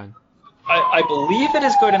playing online. I believe it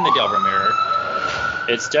is good in the Delver mirror.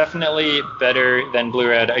 It's definitely better than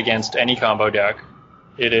Blue-Red against any combo deck.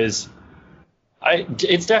 It's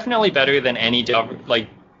definitely better than any Delver.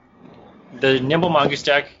 The Nimble Mongoose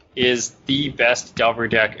deck is the best Delver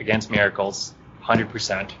deck against Miracles.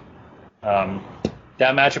 100%.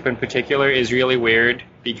 That matchup in particular is really weird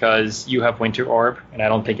because you have Winter Orb, and I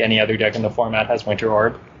don't think any other deck in the format has Winter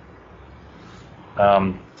Orb.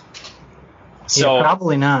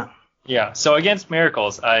 Probably not. Yeah, so against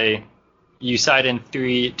Miracles, you side in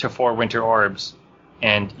 3 to 4 Winter Orbs,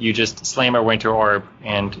 and you just slam a Winter Orb,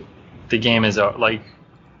 and the game is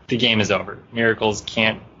over. Miracles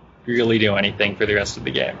can't really do anything for the rest of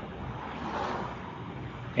the game.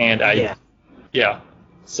 And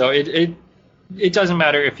so it doesn't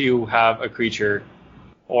matter if you have a creature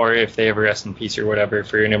or if they have a Rest in Peace or whatever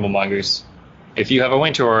for your Nimble Mongoose. If you have a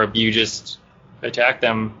Winter Orb, you just attack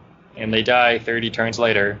them and they die 30 turns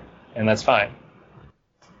later, and that's fine.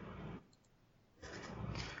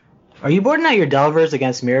 Are you boarding out your Delvers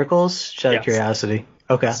against Miracles? Just out of curiosity.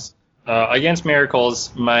 Okay. Against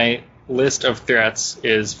Miracles, my list of threats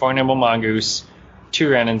is 4 Nimble Mongoose, 2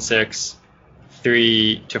 Wrenn and 6,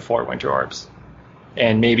 3 to 4 Winter Orbs,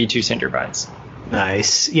 and maybe 2 Cindervines.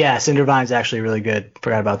 Nice. Yeah, Cindervine's actually really good.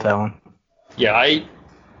 Forgot about that one. Yeah,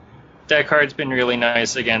 that card's been really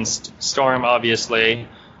nice against Storm, obviously.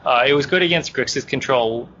 It was good against Grixis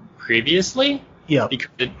Control previously. Yeah. Because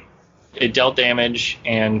it dealt damage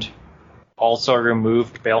and also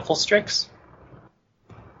removed Baleful Strix.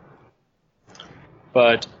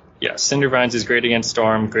 But yeah, Cindervines is great against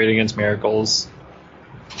Storm, great against Miracles,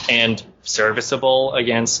 and serviceable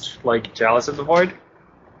against Chalice of the Void.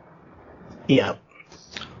 Yeah.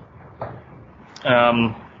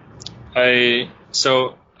 I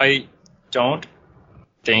don't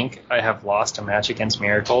think I have lost a match against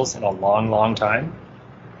Miracles in a long, long time.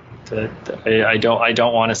 I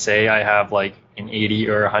don't want to say I have an 80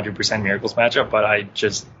 or 100% Miracles matchup, but I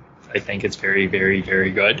think it's very, very,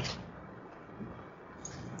 very good.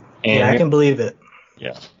 And I can believe it.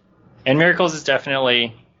 Yeah. And Miracles is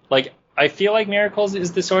definitely I feel like Miracles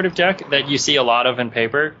is the sort of deck that you see a lot of in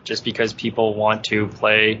paper just because people want to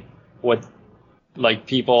play what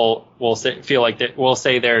people will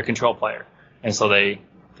say they're a control player. And so they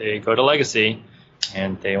go to Legacy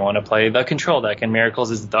and they want to play the control deck, and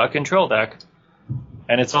Miracles is the control deck.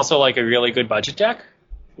 And it's also a really good budget deck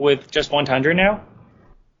with just 100 now.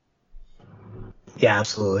 Yeah,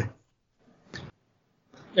 absolutely.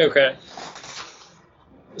 Okay.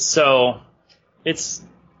 So it's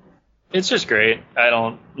It's just great. I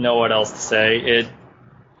don't know what else to say.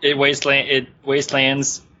 It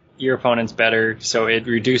wastelands your opponents better, so it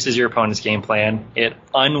reduces your opponent's game plan. It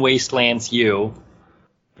unwastelands you.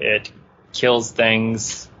 It kills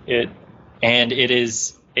things. And it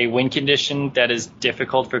is a win condition that is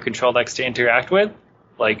difficult for control decks to interact with.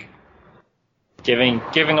 Like giving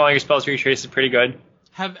all your spells retrace is pretty good.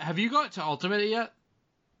 Have you got to ultimate it yet?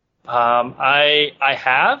 I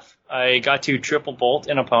have. I got to triple bolt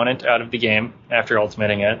an opponent out of the game after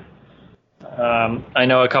ultimating it. I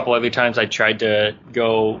know a couple other times I tried to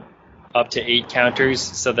go up to 8 counters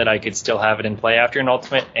so that I could still have it in play after an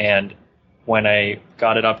ultimate, and when I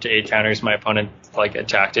got it up to 8 counters, my opponent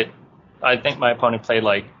attacked it. I think my opponent played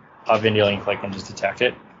a Vendilion Click and just attacked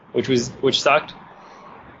it, which sucked.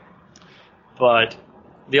 But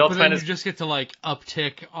the ultimate you just get to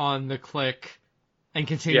uptick on the click and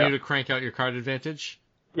continue to crank out your card advantage.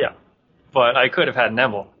 Yeah, but I could have had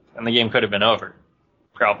Nebel, and the game could have been over,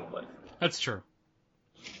 probably. That's true.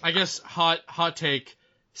 I guess hot take.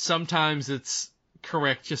 Sometimes it's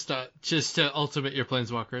correct just to ultimate your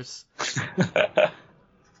planeswalkers.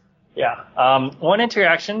 Yeah. One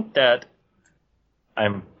interaction that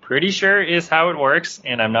I'm pretty sure is how it works,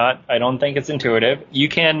 and I don't think it's intuitive. You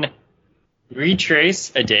can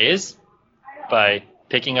retrace a daze by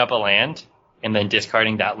picking up a land and then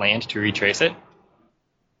discarding that land to retrace it.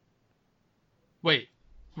 Wait,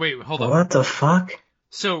 hold on. What the fuck?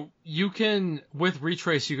 So you can, with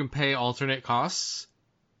retrace, you can pay alternate costs?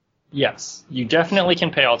 Yes, you definitely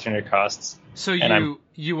can pay alternate costs. So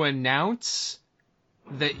you announce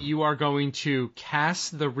that you are going to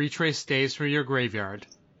cast the retrace days from your graveyard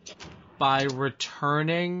by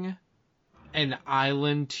returning an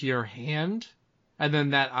island to your hand, and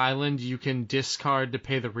then that island you can discard to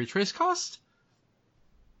pay the retrace cost?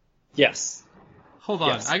 Yes. Hold on,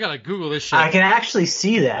 Yes. I gotta Google this shit. I can actually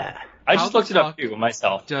see that. I just looked it up too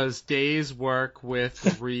myself. Does days work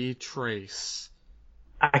with retrace?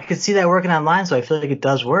 I could see that working online, so I feel like it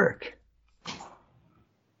does work.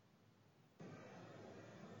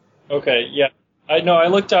 Okay, yeah. I know. I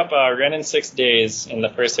looked up Wrenn in 6 days, and the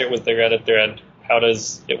first hit was the Reddit thread. How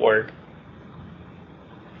does it work?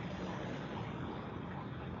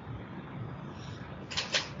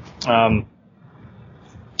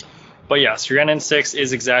 But yes, Wrenn in 6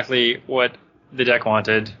 is exactly what the deck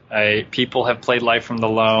wanted. People have played Life from the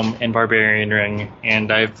Loam and Barbarian Ring,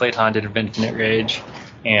 and I've played Haunted of Infinite Rage,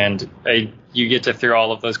 and you get to throw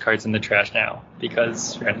all of those cards in the trash now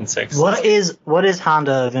because Wrenn in 6. What is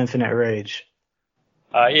Honda of Infinite Rage?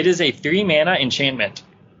 It is a 3-mana enchantment.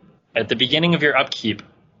 At the beginning of your upkeep,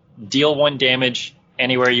 deal 1 damage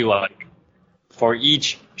anywhere you like for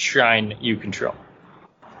each shrine you control.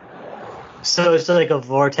 So it's like a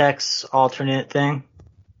Vortex alternate thing?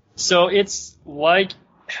 So it's like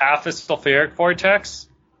half a Sulfuric Vortex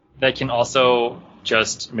that can also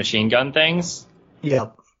just machine gun things.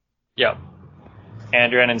 Yep. Yep.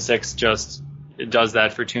 And Wrenn in 6 just does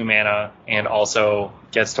that for 2 mana and also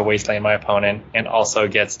gets to wasteland my opponent and also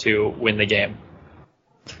gets to win the game.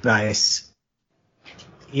 Nice.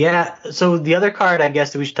 Yeah, so the other card I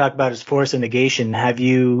guess that we should talk about is Force of Negation. Have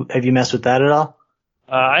you messed with that at all?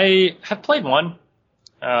 I have played one.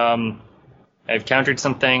 I've countered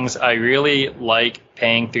some things. I really like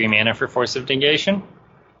paying 3 mana for Force of Negation.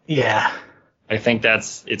 Yeah. I think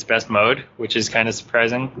that's its best mode, which is kind of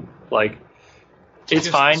surprising. It's just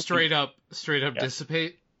fine. Straight up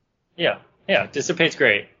dissipate? Yeah, dissipate's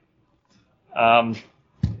great.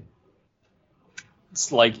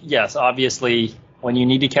 It's yes, obviously, when you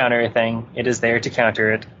need to counter a thing, it is there to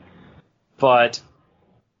counter it. But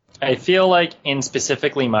I feel like in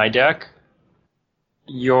specifically my deck,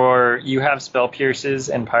 you have Spell Pierces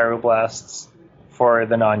and Pyroblasts for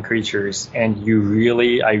the non-creatures, and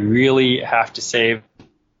I really have to save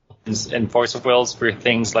and Force of Wills for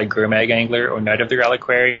things like Gurmag Angler or Knight of the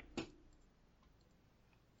Reliquary.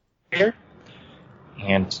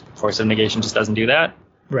 And Force of Negation just doesn't do that.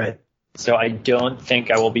 Right. So I don't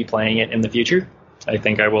think I will be playing it in the future. I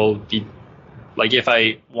think I will be if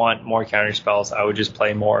I want more counter spells, I would just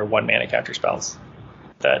play more 1-mana counter spells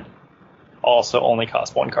that also only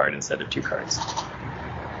cost 1 card instead of 2 cards.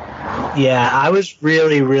 Yeah, I was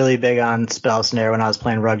really, really big on Spell Snare when I was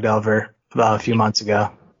playing Rug Delver about a few months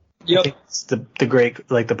ago. Yep. I think it's the great,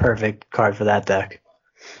 the perfect card for that deck.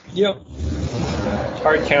 Yep.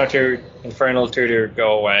 Hard counter, Infernal Tutor,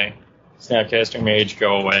 go away. Snapcaster Mage,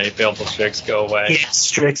 go away. Baleful Strix, go away. Yeah,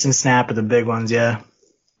 Strix and Snap are the big ones, yeah.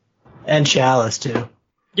 And Chalice, too.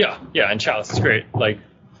 Yeah, and Chalice is great.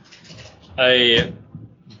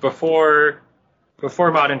 Before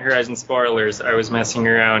before Modern Horizon spoilers, I was messing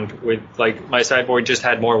around with, like, my sideboard just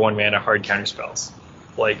had more 1-mana hard counter spells.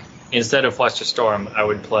 Like, instead of Fluster Storm, I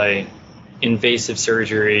would play Invasive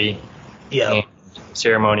Surgery and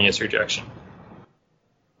Ceremonious Rejection.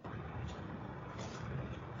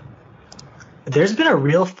 There's been a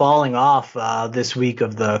real falling off this week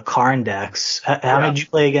of the Karn decks. How did you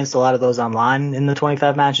play against a lot of those online in the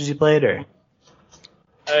 25 matches you played? Or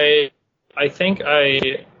I think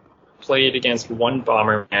I played against one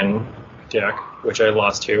Bomberman deck, which I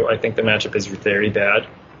lost to. I think the matchup is very bad.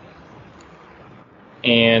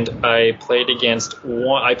 And I played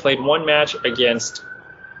one match against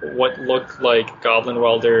what looked like Goblin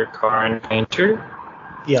Welder, Karn, Enter.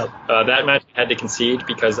 Yep. That match I had to concede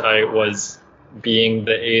because I was being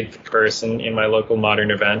the 8th person in my local Modern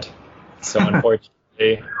event. So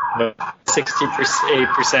unfortunately,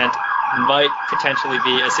 68% might potentially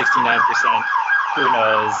be a 69%. Who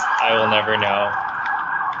knows? I will never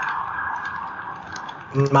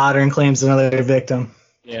know. Modern claims another victim.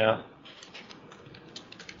 Yeah.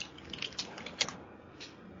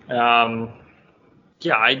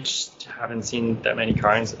 Yeah, I just haven't seen that many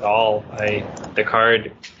cards at all. The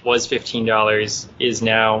card was $15, is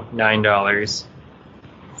now $9.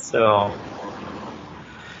 So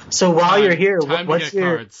while you're here,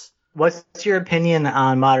 what's your opinion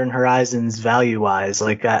on Modern Horizons value-wise?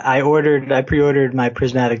 Like, I pre-ordered my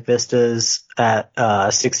Prismatic Vistas at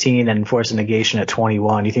 16 and Force of Negation at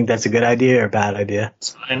 21. You think that's a good idea or a bad idea?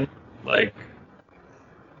 It's fine. Like,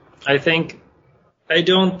 I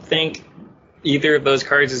don't think either of those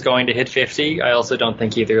cards is going to hit 50. I also don't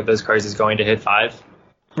think either of those cards is going to hit 5.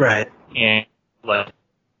 Right. And, like,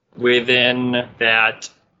 within that,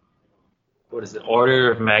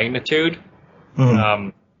 order of magnitude,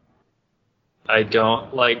 I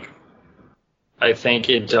think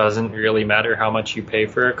it doesn't really matter how much you pay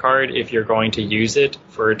for a card if you're going to use it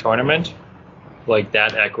for a tournament. Like,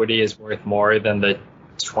 that equity is worth more than the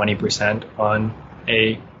 20% on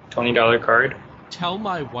a $20 card. Tell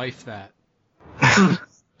my wife that.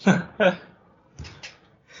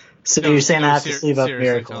 So you're saying I have to sleeve up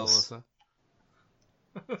miracles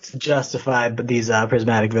to justify these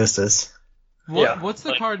Prismatic Vistas? What's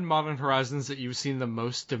the card in Modern Horizons that you've seen the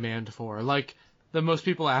most demand for? Like, the most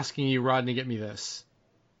people asking you, Rodney, get me this.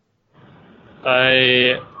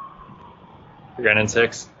 Wrenn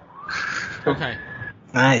 6. Okay.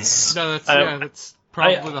 Nice. No, that's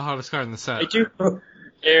probably the hottest card in the set. I do.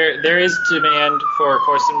 There is demand for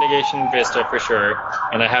Force of Negation and Vista for sure,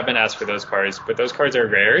 and I have been asked for those cards, but those cards are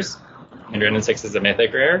rares, and Wrenn 6 is a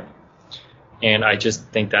mythic rare, and I just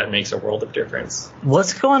think that makes a world of difference.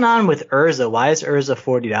 What's going on with Urza? Why is Urza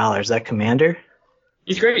 $40? Is that Commander?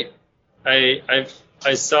 He's great. I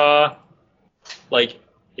saw, like,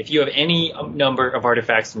 if you have any number of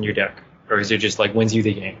artifacts in your deck, Urza just, like, wins you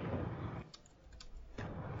the game.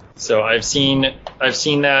 So I've seen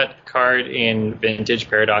that card in Vintage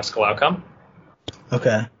Paradoxical Outcome.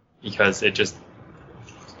 Okay. Because it just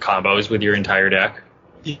combos with your entire deck.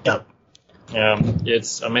 Yep.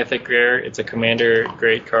 It's a mythic rare. It's a commander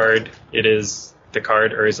great card. It is the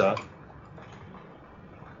card Urza.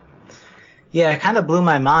 Yeah, it kind of blew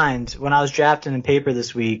my mind when I was drafting in paper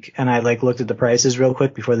this week, and I looked at the prices real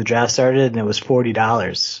quick before the draft started, and it was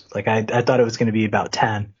 $40. Like I thought it was going to be about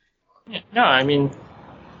 10. Yeah, no, I mean,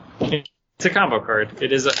 it's a combo card.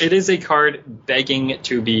 It is a card begging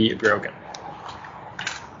to be broken.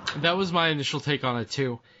 That was my initial take on it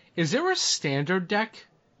too. Is there a standard deck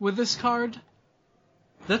with this card?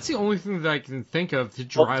 That's the only thing that I can think of to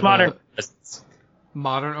drive modern.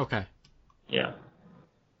 Modern, okay. Yeah.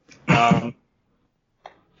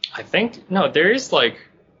 I think there is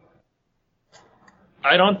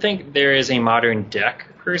I don't think there is a modern deck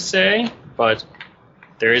per se, but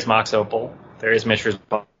there is Mox Opal, there is Mishra's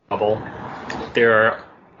Bubble, there are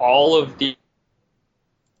all of the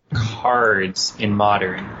cards in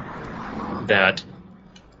modern that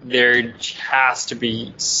there has to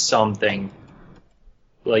be something.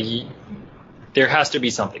 There has to be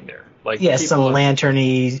something there. Some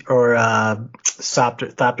lantern-y or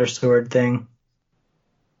Thopter Sword thing.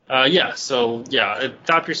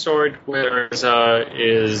 Thopter Sword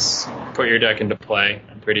is put your deck into play,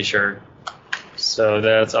 I'm pretty sure. So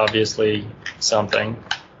that's obviously something.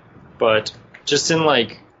 But just in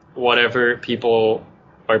whatever people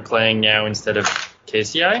are playing now instead of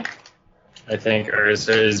KCI, I think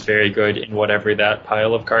Urza is very good in whatever that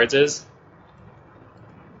pile of cards is.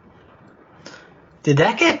 Did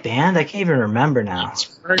that get banned? I can't even remember now.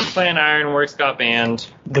 Clan Ironworks got banned.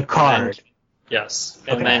 The card. Yes.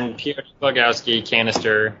 And then Pierre Bogowski,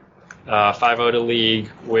 Canister, 5-0 to League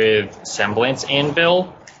with Semblance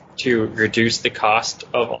Anvil to reduce the cost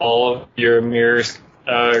of all of your mirror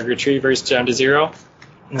retrievers down to 0.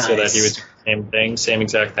 Nice. So that he would do the same thing, same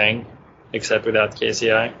exact thing, except without the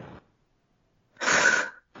KCI.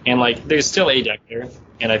 And like, there's still a deck there,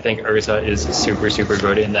 and I think Urza is super, super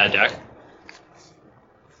good in that deck.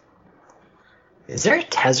 Is there a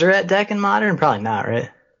Tezzeret deck in Modern? Probably not, right?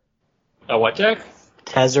 A what deck?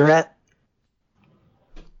 Tezzeret?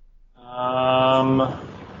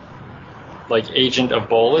 Like Agent of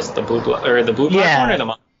Bolus, the blue black one, or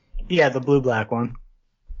the Yeah, the blue-black one.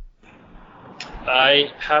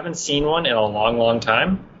 I haven't seen one in a long, long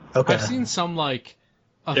time. Okay. I've seen some like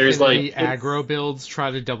There's, affinity like, aggro builds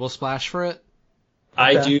try to double splash for it.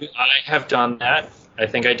 I have done that. I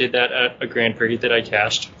think I did that at a Grand Prix that I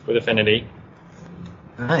cashed with Affinity.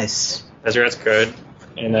 Nice. Tezeret's good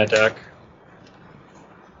in that deck.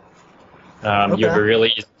 You have a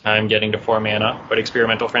really easy time getting to 4 mana, but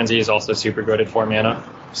Experimental Frenzy is also super good at 4 mana.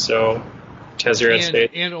 So, Tezeret's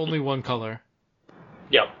and only one color.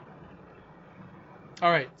 Yep.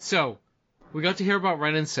 Alright, so we got to hear about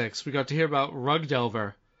Wrenn and 6. We got to hear about Rug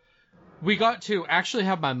Delver. We got to actually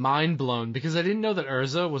have my mind blown because I didn't know that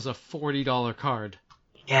Urza was a $40 card.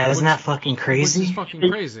 Yeah, isn't that fucking crazy? Which is fucking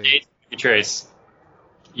crazy. Retrace.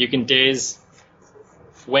 You can daze.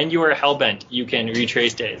 When you are Hellbent, you can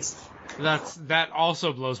retrace daze. That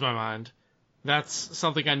also blows my mind. That's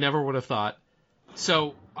something I never would have thought.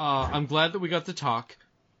 So, I'm glad that we got to talk.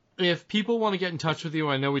 If people want to get in touch with you,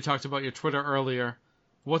 I know we talked about your Twitter earlier.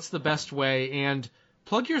 What's the best way? And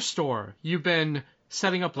plug your store. You've been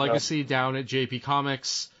setting up Legacy down at JP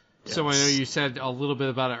Comics. Yes. So I know you said a little bit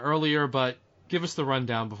about it earlier, but give us the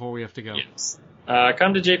rundown before we have to go. Yes.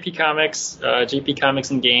 Come to JP Comics,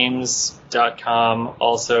 jpcomicsandgames.com,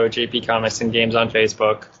 also JP Comics and Games on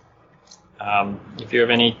Facebook. If you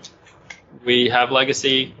have we have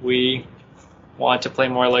Legacy. We want to play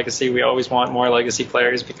more Legacy. We always want more Legacy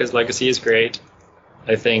players because Legacy is great.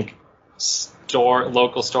 I think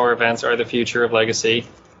local store events are the future of Legacy.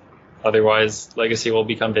 Otherwise, Legacy will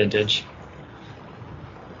become vintage.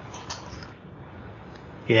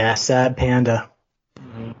 Yeah, sad panda.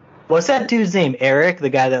 Mm-hmm. What's that dude's name? Eric, the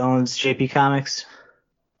guy that owns JP Comics?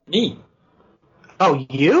 Me. Oh,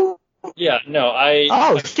 you? Yeah,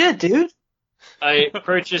 no, shit, dude. I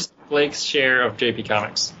purchased Blake's share of JP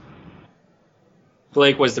Comics.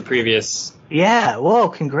 Blake was the previous. Yeah, whoa,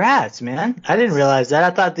 congrats, man. I didn't realize that.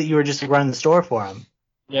 I thought that you were just running the store for him.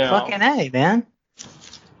 Yeah. Fucking A, man.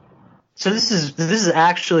 So this is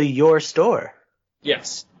actually your store?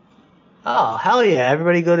 Yes. Oh, hell yeah.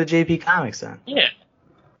 Everybody go to JP Comics then. Yeah.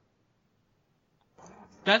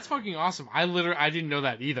 That's fucking awesome. I didn't know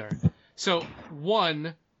that either. So,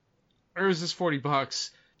 1, Urza's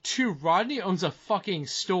 $40. 2, Rodney owns a fucking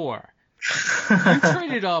store. You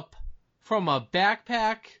traded up from a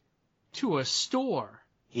backpack to a store.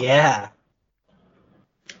 Yeah.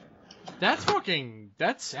 That's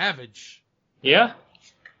savage. Yeah.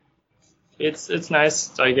 It's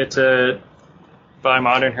nice. I get to buy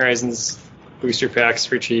Modern Horizons booster packs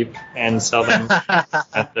for cheap and sell them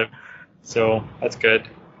at them. So that's good.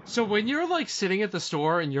 So when you're like sitting at the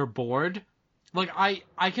store and you're bored, like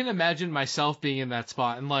I can imagine myself being in that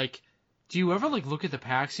spot and like, do you ever like look at the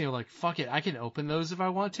packs and you're like, fuck it, I can open those if I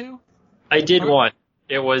want to? I did one.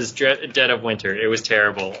 It was Dead of Winter. It was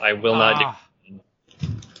terrible. I will not do it.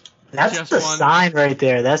 That's just the sign right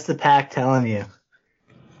there. That's the pack telling you.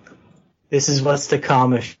 This is what's to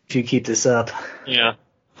come if you keep this up. Yeah.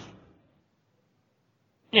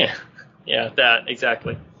 Yeah. Yeah, that,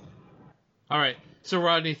 exactly. All right. So,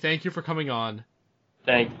 Rodney, thank you for coming on.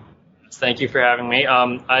 Thank you for having me.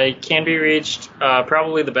 I can be reached,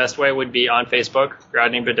 probably the best way would be on Facebook,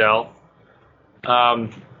 Rodney Bedell.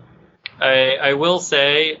 I will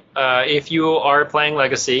say, if you are playing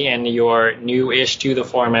Legacy and you're new-ish to the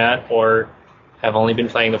format or have only been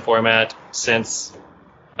playing the format since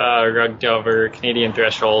Rug Delver Canadian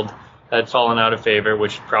Threshold had fallen out of favor,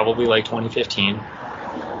 which probably like 2015,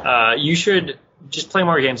 you should just play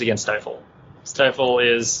more games against Stifle. Stifle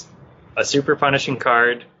is a super punishing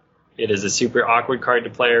card. It is a super awkward card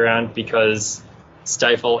to play around because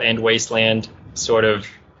Stifle and Wasteland sort of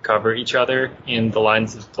cover each other in the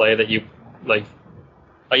lines of play that you like.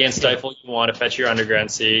 Against Stifle, you want to fetch your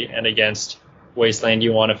Underground Sea, and against Wasteland,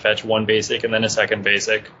 you want to fetch one basic and then a second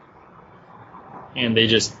basic. And they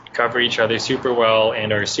just cover each other super well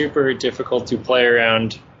and are super difficult to play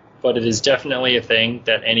around, but it is definitely a thing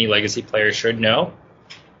that any Legacy player should know.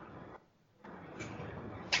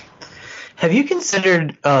 Have you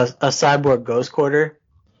considered a Cyborg Ghost Quarter?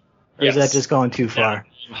 Or Yes. is that just going too far? Yeah,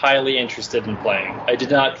 I'm highly interested in playing. I did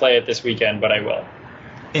not play it this weekend, but I will.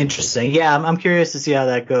 Interesting. Yeah, I'm curious to see how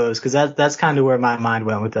that goes because that's kind of where my mind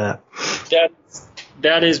went with that.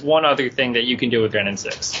 That is one other thing that you can do with Wrenn and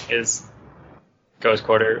 6 is Ghost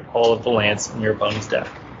Quarter all of the lands in your opponent's deck.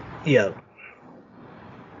 Yep.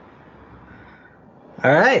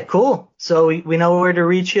 All right, cool. So we know where to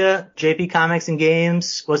reach you. JP Comics and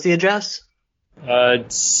Games. What's the address?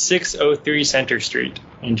 603 Center Street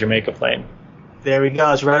in Jamaica Plain. There we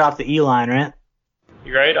go. It's right off the E line, right?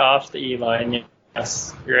 You're right off the E line.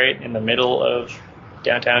 Yes, you're right in the middle of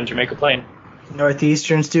downtown Jamaica Plain.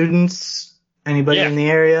 Northeastern students. Anybody in the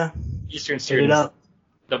area? Eastern Hit it students. up.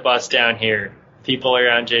 The bus down here. People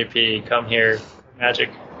around JP, come here.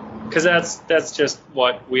 Magic. Because that's just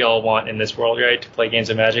what we all want in this world, right? To play games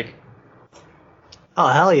of Magic. Oh,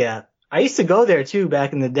 hell yeah. I used to go there, too,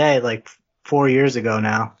 back in the day, like 4 years ago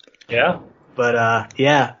now. Yeah? But,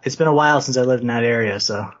 yeah, it's been a while since I lived in that area,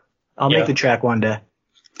 so I'll make the trek one day.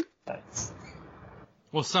 Nice.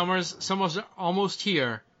 Well, summer's almost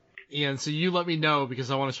here, and so you let me know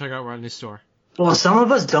because I want to check out Rodney's store. Well, some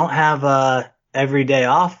of us don't have every day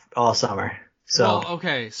off all summer. So well,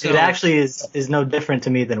 okay, so it actually is no different to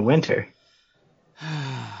me than winter.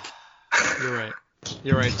 You're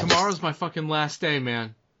right. Tomorrow's my fucking last day,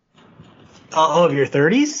 man. Oh, of your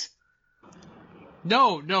 30s?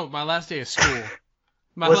 No, my last day of school.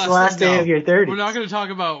 What's the last day of your 30s? We're not going to talk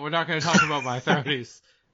about my 30s.